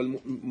وَالْمُسْلِمِينَ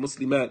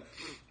وَالْمُسْلِمَاتِ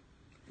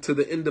to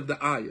the end of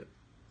the ayah.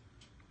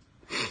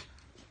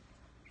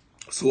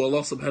 So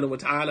Allah subhanahu wa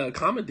ta'ala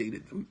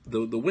accommodated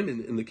the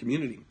women in the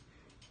community.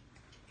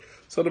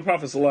 So the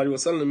Prophet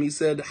ﷺ, he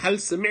said, هَلْ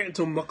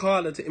سَمِعْتُمْ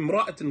مَقَالَةَ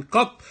إِمْرَأَةٍ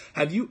قَطْ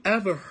Have you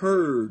ever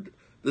heard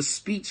the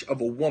speech of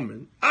a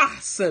woman,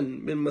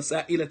 أَحْسَنْ مِنْ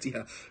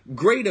مَسَائِلَتِهَا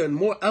greater and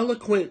more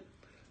eloquent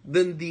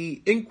than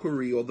the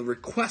inquiry or the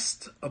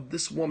request of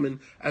this woman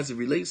as it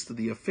relates to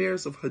the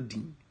affairs of her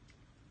deen?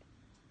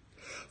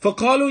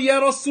 فَقَالُوا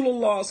يَا رَسُولَ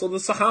اللَّهِ So the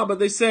Sahaba,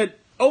 they said,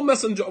 O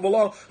Messenger of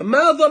Allah,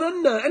 مَا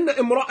ظَنَنَّا أَنَّ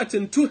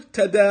إِمْرَأَةٍ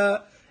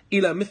تُهْتَدَى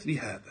إِلَى مِثْلِ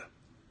هَذَا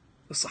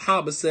The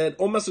Sahaba said,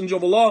 O Messenger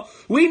of Allah,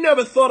 we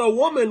never thought a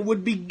woman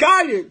would be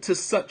guided to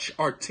such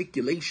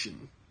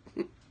articulation.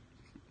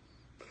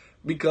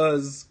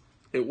 Because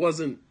it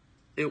wasn't,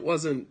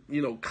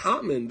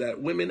 common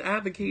that women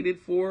advocated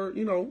for,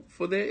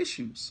 for their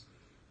issues.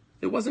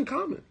 It wasn't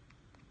common.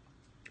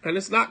 And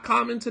it's not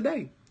common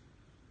today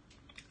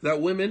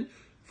that women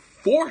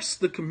force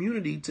the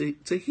community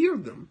to hear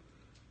them,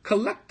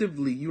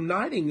 collectively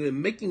uniting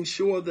and making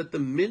sure that the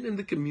men in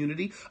the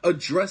community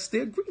address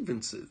their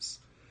grievances.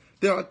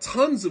 There are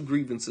tons of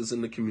grievances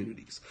in the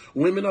communities.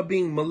 Women are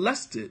being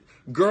molested.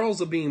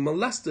 Girls are being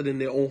molested in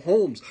their own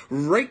homes,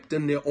 raped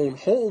in their own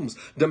homes,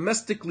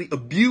 domestically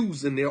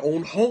abused in their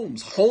own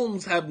homes.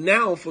 Homes have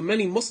now, for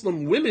many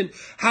Muslim women,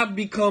 have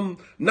become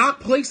not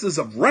places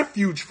of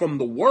refuge from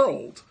the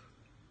world.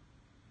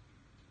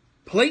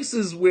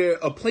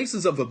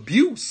 Places of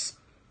abuse,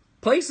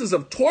 places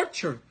of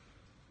torture.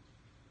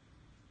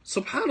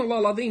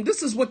 Subhanallah al-Azim,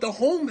 this is what the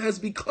home has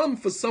become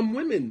for some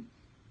women.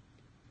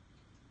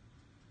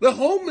 The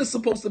home is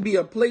supposed to be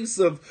a place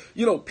of,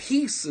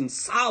 peace and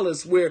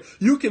solace where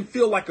you can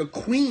feel like a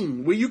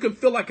queen, where you can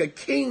feel like a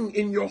king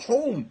in your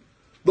home.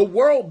 The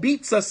world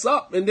beats us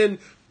up and then,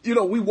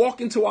 we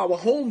walk into our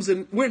homes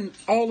and we're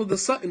all of a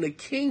sudden a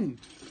king.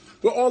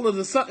 We're all of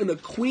a sudden a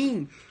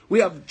queen. We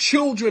have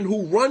children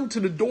who run to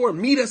the door,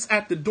 meet us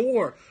at the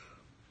door,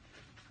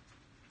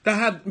 that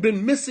have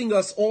been missing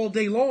us all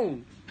day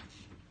long.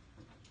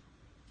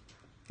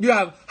 You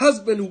have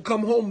husband who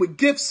come home with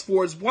gifts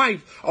for his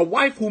wife, a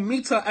wife who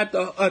meets her at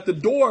the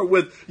door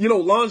with,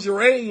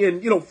 lingerie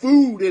and,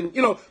 food.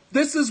 And,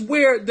 this is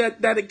where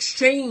that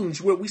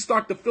exchange where we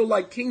start to feel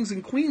like kings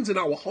and queens in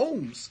our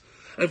homes.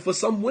 And for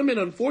some women,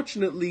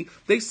 unfortunately,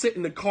 they sit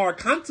in the car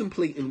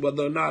contemplating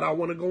whether or not I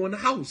want to go in the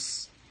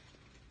house.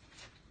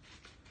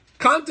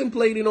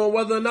 Contemplating on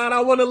whether or not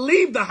I want to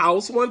leave the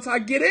house once I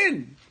get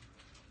in.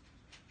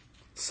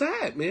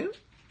 Sad, man.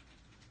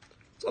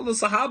 So the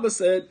Sahaba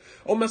said,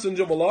 O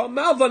Messenger of Allah,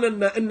 مَا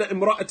ظَنَنَّا أَنَّ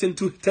إِمْرَأَةٍ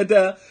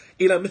تُهْتَدَى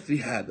إِلَى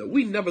مِثْلِ هَذَا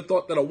We never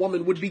thought that a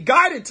woman would be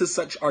guided to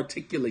such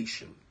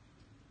articulation.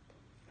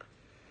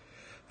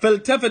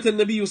 فَالْتَفَتَ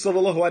النَّبِيُّ صَلَى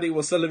اللَّهُ عَلَيْهِ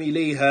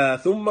وَسَلَّمْ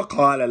إِلَيْهَا ثُمَّ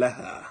قَالَ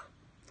لَهَا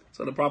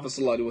So the Prophet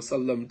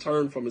ﷺ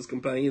turned from his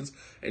companions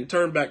and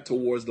turned back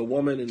towards the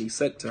woman, and he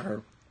said to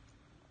her,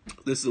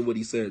 this is what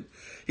he said.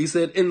 He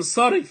said,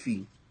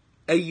 إِنْصَرِفِي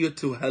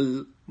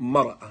أَيَّتُهَا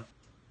الْمَرْأَةِ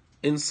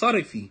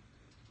إِنْصَرِفِي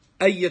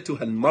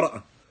أَيَّتُهَا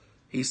الْمَرْأَةِ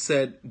He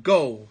said,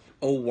 go,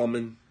 O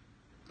woman.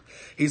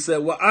 He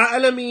said,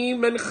 وَأَعْلَمِي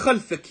مَنْ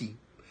خَلْفَكِ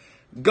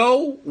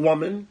Go,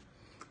 woman,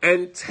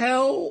 and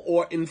tell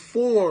or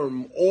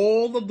inform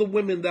all of the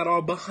women that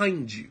are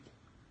behind you.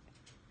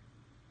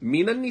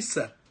 مِنَ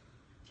النِّسَاءِ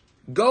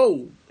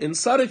Go,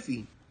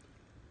 انصرفي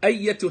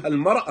أيتها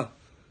المرأة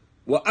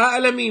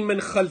وأعلمي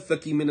من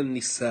خلفك من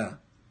النساء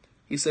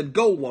He said,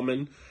 go,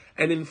 woman,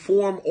 and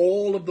inform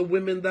all of the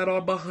women that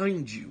are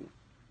behind you.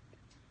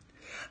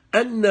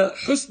 أن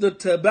حسن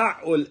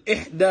تبع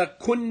الإحدى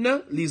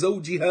كن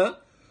لزوجها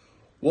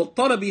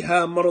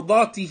وطلبها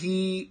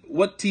مرضاته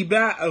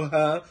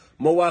واتباعها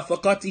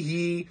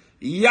موافقته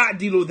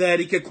يعدل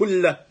ذلك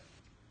كله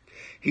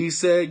He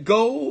said,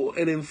 go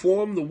and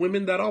inform the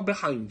women that are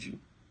behind you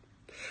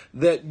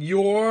that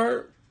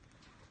you're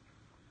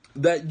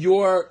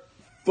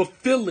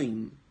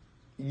fulfilling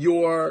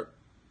your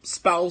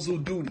spousal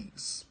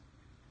duties,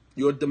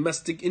 your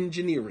domestic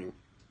engineering,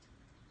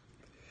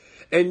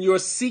 and you're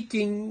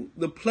seeking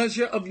the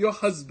pleasure of your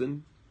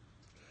husband,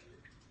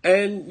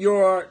 and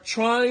you're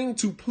trying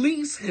to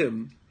please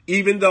him,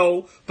 even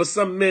though for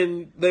some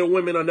men, their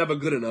women are never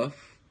good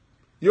enough.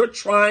 You're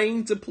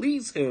trying to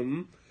please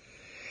him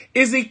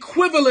is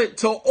equivalent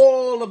to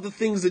all of the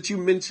things that you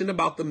mentioned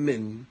about the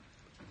men.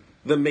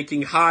 The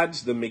making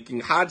hajj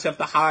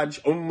after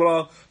hajj,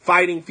 umrah,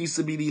 fighting fi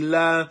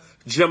sabilillah,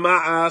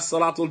 jama'ah,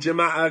 salatul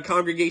jama'ah,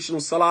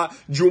 congregational salat,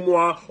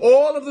 jumu'ah,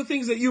 all of the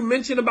things that you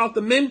mentioned about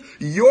the men,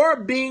 you're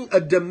being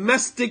a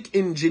domestic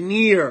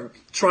engineer,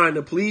 trying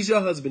to please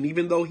your husband,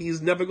 even though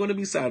he's never going to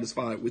be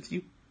satisfied with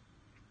you.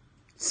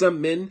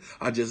 Some men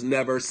are just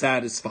never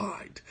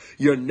satisfied.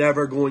 You're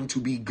never going to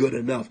be good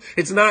enough.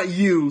 It's not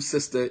you,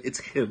 sister, it's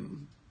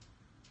him.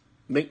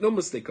 Make no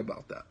mistake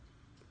about that.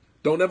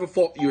 Don't ever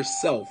fault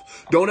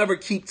yourself. Don't ever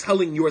keep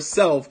telling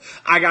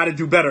yourself, I gotta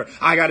do better.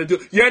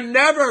 You're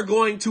never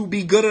going to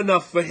be good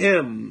enough for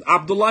him.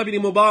 Abdullah ibn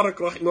Mubarak,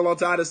 rahimahullah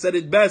ta'ala, said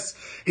it best.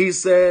 He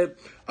said,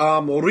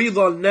 رِضَى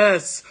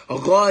النَّاسِ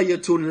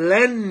غَايَةٌ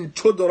لَن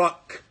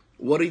تُدْرَكْ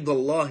وَرِضَى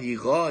اللَّهِ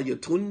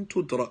غَايَةٌ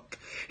تُدْرَكْ.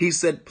 He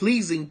said,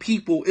 pleasing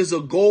people is a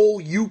goal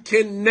you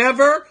can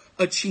never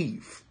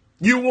achieve.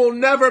 You will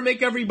never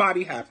make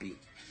everybody happy.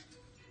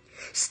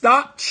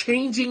 Stop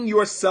changing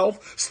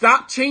yourself.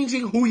 Stop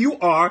changing who you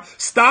are.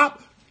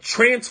 Stop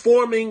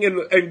transforming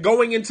and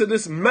going into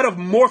this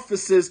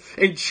metamorphosis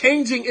and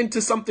changing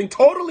into something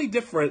totally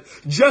different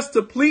just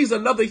to please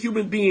another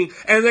human being,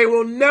 and they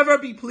will never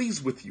be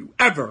pleased with you,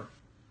 ever.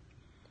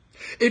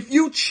 If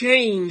you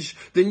change,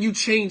 then you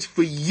change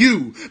for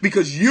you,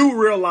 because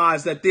you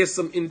realize that there's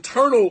some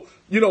internal,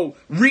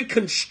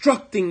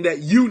 reconstructing that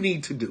you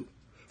need to do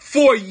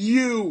for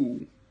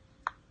you,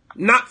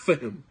 not for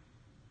him,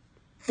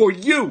 for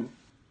you.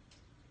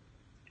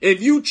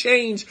 If you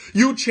change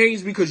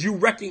because you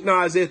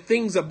recognize there are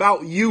things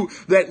about you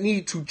that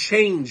need to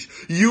change.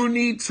 You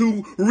need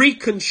to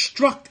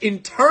reconstruct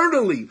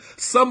internally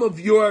some of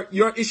your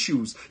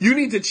issues. You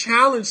need to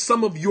challenge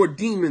some of your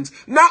demons,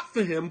 not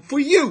for him, for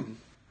you.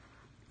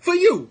 For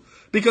you.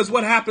 Because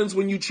what happens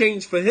when you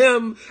change for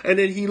him and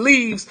then he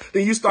leaves,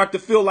 then you start to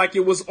feel like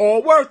it was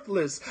all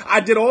worthless.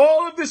 I did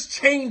all of this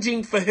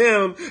changing for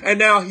him and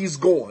now he's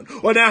gone.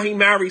 Or now he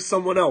marries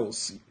someone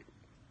else.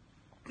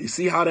 You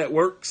see how that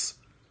works?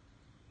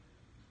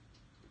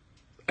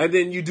 And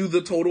then you do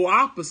the total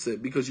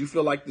opposite because you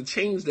feel like the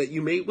change that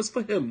you made was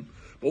for him.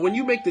 But when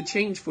you make the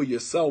change for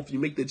yourself, you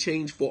make the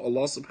change for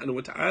Allah subhanahu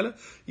wa ta'ala,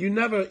 you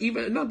never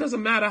even, it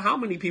doesn't matter how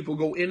many people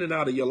go in and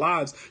out of your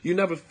lives, you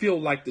never feel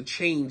like the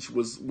change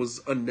was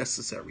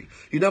unnecessary.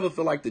 You never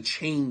feel like the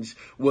change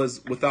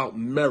was without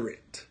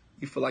merit.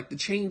 You feel like the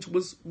change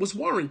was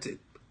warranted.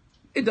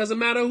 It doesn't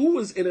matter who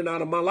was in and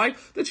out of my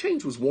life, the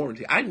change was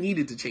warranted. I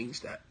needed to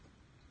change that.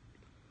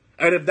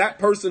 And if that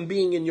person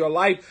being in your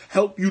life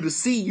helped you to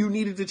see you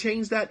needed to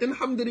change that, then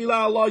alhamdulillah,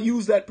 Allah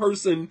used that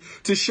person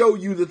to show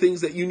you the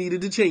things that you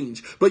needed to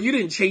change. But you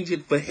didn't change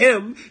it for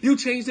him. You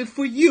changed it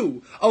for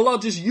you. Allah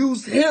just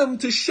used him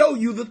to show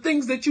you the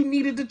things that you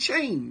needed to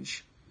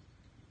change.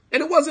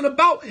 And it wasn't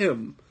about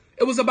him.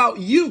 It was about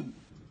you.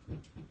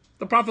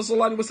 The Prophet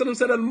ﷺ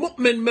said,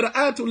 Al-mu'min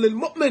mir'atun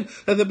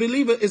lil-mu'min, that the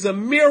believer is a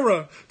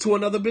mirror to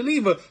another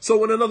believer. So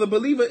when another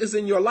believer is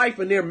in your life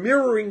and they're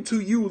mirroring to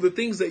you the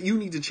things that you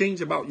need to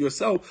change about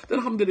yourself, then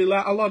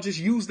alhamdulillah, Allah just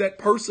used that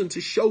person to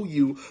show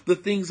you the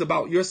things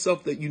about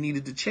yourself that you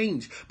needed to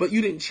change. But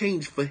you didn't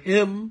change for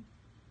him.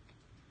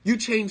 You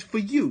changed for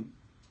you.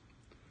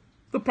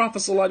 The Prophet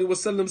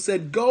ﷺ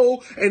said,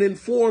 go and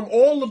inform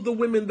all of the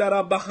women that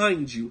are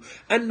behind you,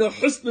 أَنَّ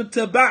حُسْنَ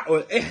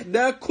تَبَعُ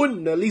إِحْدَى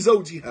كُنَّ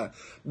لِزَوْجِهَا,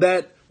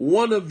 that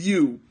one of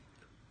you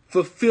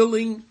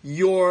fulfilling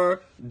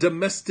your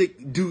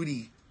domestic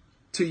duty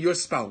to your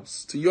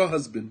spouse, to your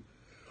husband,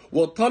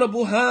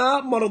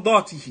 وَطَلَبُهَا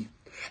مَرْضَاتِهِ,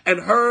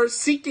 and her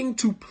seeking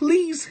to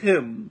please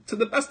him to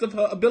the best of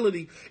her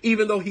ability,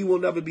 even though he will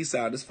never be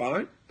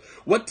satisfied,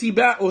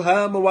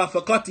 وَاتِّبَاعُهَا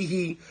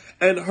مَوَافَقَتِهِ,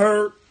 and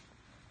her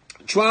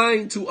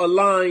trying to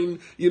align,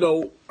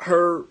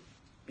 her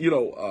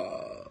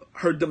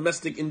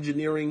domestic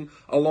engineering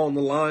along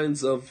the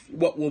lines of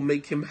what will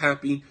make him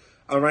happy.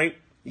 All right.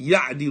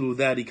 يَعْدِلُ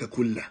ذَلِكَ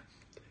كُلَّهُ.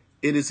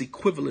 It is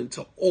equivalent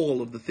to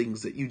all of the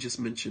things that you just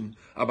mentioned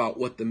about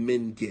what the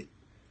men get,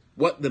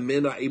 what the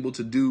men are able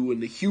to do,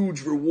 and the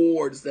huge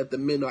rewards that the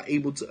men are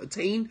able to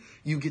attain.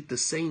 You get the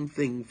same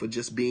thing for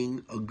just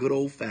being a good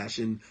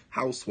old-fashioned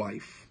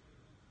housewife.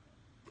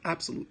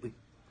 Absolutely.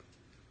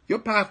 Your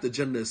path to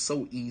Jannah is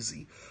so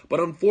easy. But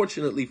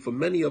unfortunately, for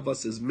many of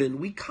us as men,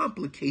 we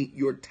complicate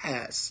your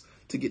tasks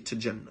to get to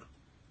Jannah.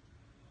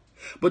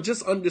 But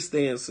just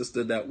understand,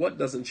 sister, that what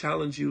doesn't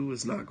challenge you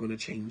is not going to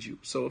change you.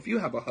 So if you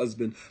have a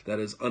husband that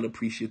is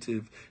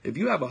unappreciative, if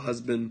you have a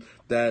husband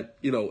that,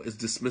 is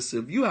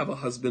dismissive, you have a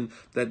husband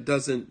that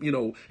doesn't,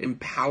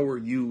 empower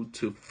you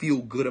to feel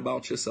good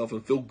about yourself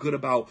and feel good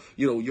about,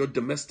 your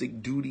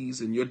domestic duties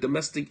and your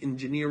domestic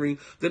engineering,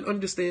 then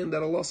understand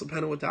that Allah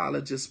subhanahu wa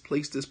ta'ala just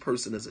placed this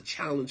person as a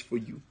challenge for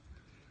you.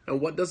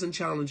 And what doesn't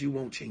challenge you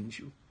won't change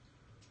you.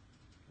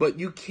 But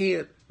you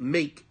can't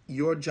make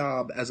your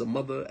job as a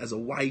mother, as a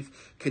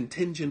wife,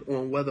 contingent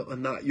on whether or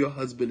not your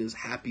husband is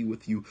happy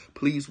with you,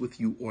 pleased with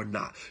you or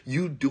not.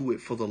 You do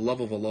it for the love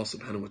of Allah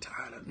subhanahu wa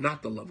ta'ala,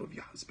 not the love of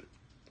your husband.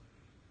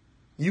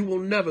 You will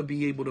never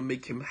be able to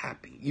make him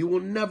happy. You will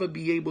never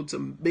be able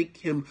to make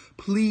him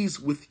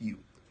pleased with you.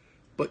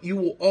 But you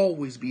will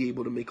always be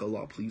able to make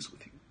Allah pleased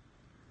with you.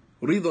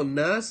 رِضَى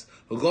النَّاسِ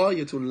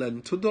غَايَةٌ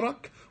لَن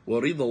تُدْرَكْ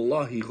وَرِضَى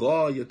اللَّهِ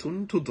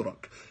غَايَةٌ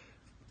تُدْرَكْ.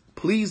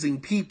 Pleasing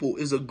people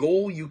is a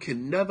goal you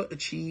can never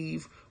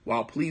achieve,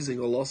 while pleasing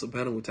Allah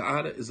subhanahu wa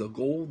ta'ala is a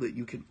goal that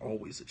you can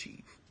always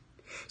achieve.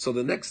 So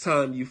the next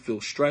time you feel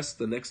stressed,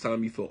 the next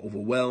time you feel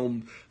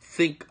overwhelmed,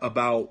 think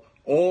about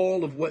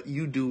All of what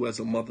you do as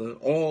a mother,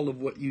 all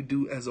of what you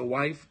do as a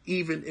wife,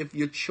 even if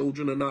your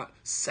children are not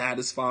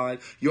satisfied,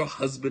 your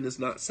husband is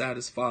not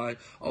satisfied,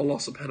 Allah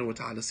subhanahu wa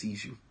ta'ala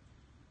sees you.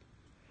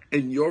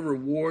 And your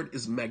reward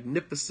is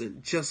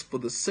magnificent just for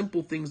the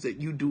simple things that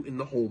you do in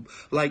the home,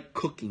 like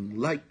cooking,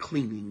 like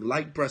cleaning,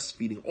 like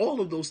breastfeeding.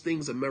 All of those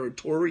things are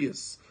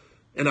meritorious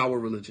in our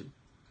religion.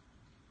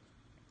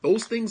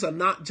 Those things are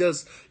not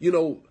just,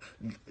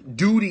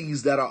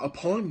 duties that are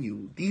upon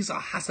you. These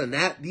are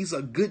hasanat. These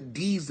are good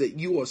deeds that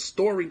you are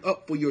storing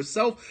up for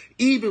yourself,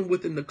 even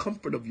within the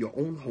comfort of your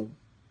own home.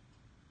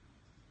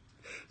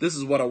 This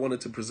is what I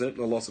wanted to present.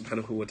 Allah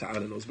subhanahu wa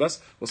ta'ala knows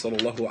best. Wa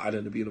sallallahu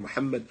ala nabiyyina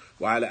Muhammad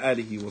wa ala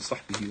alihi wa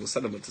sahbihi wa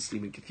sallam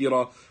tasliman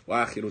kathira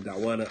wa akhiru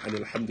da'wana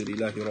anil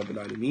hamdulillahi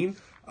rabbil alameen.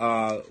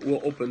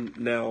 We'll open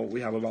now.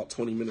 We have about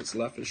 20 minutes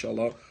left,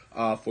 inshallah,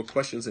 for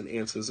questions and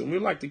answers. And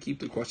we'd like to keep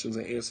the questions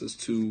and answers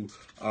to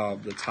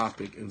the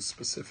topic in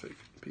specific.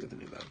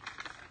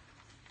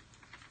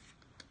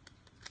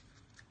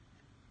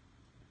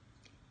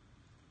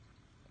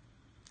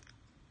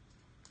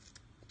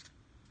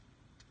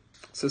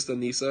 Sister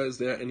Nisa, is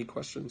there any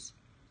questions?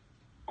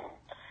 Assalamu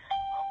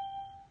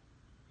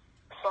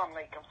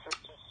alaikum,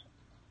 sisters.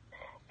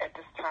 At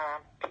this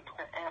time, people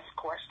can ask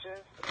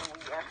questions. And when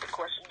you ask a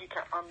question, you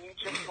can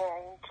unmute your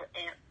phone to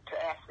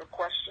ask a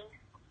question.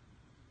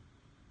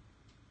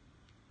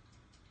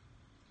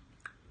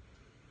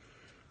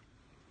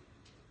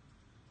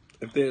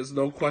 If there's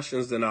no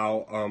questions, then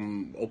I'll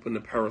open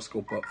the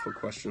Periscope up for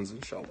questions,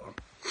 inshallah.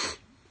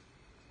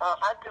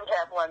 I do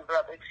have one,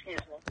 brother.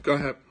 Excuse me. Go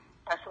ahead.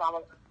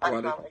 Assalamu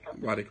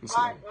alaikum. Wa alaikum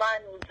salam.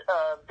 Mine is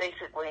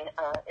basically,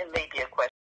 it may be a question.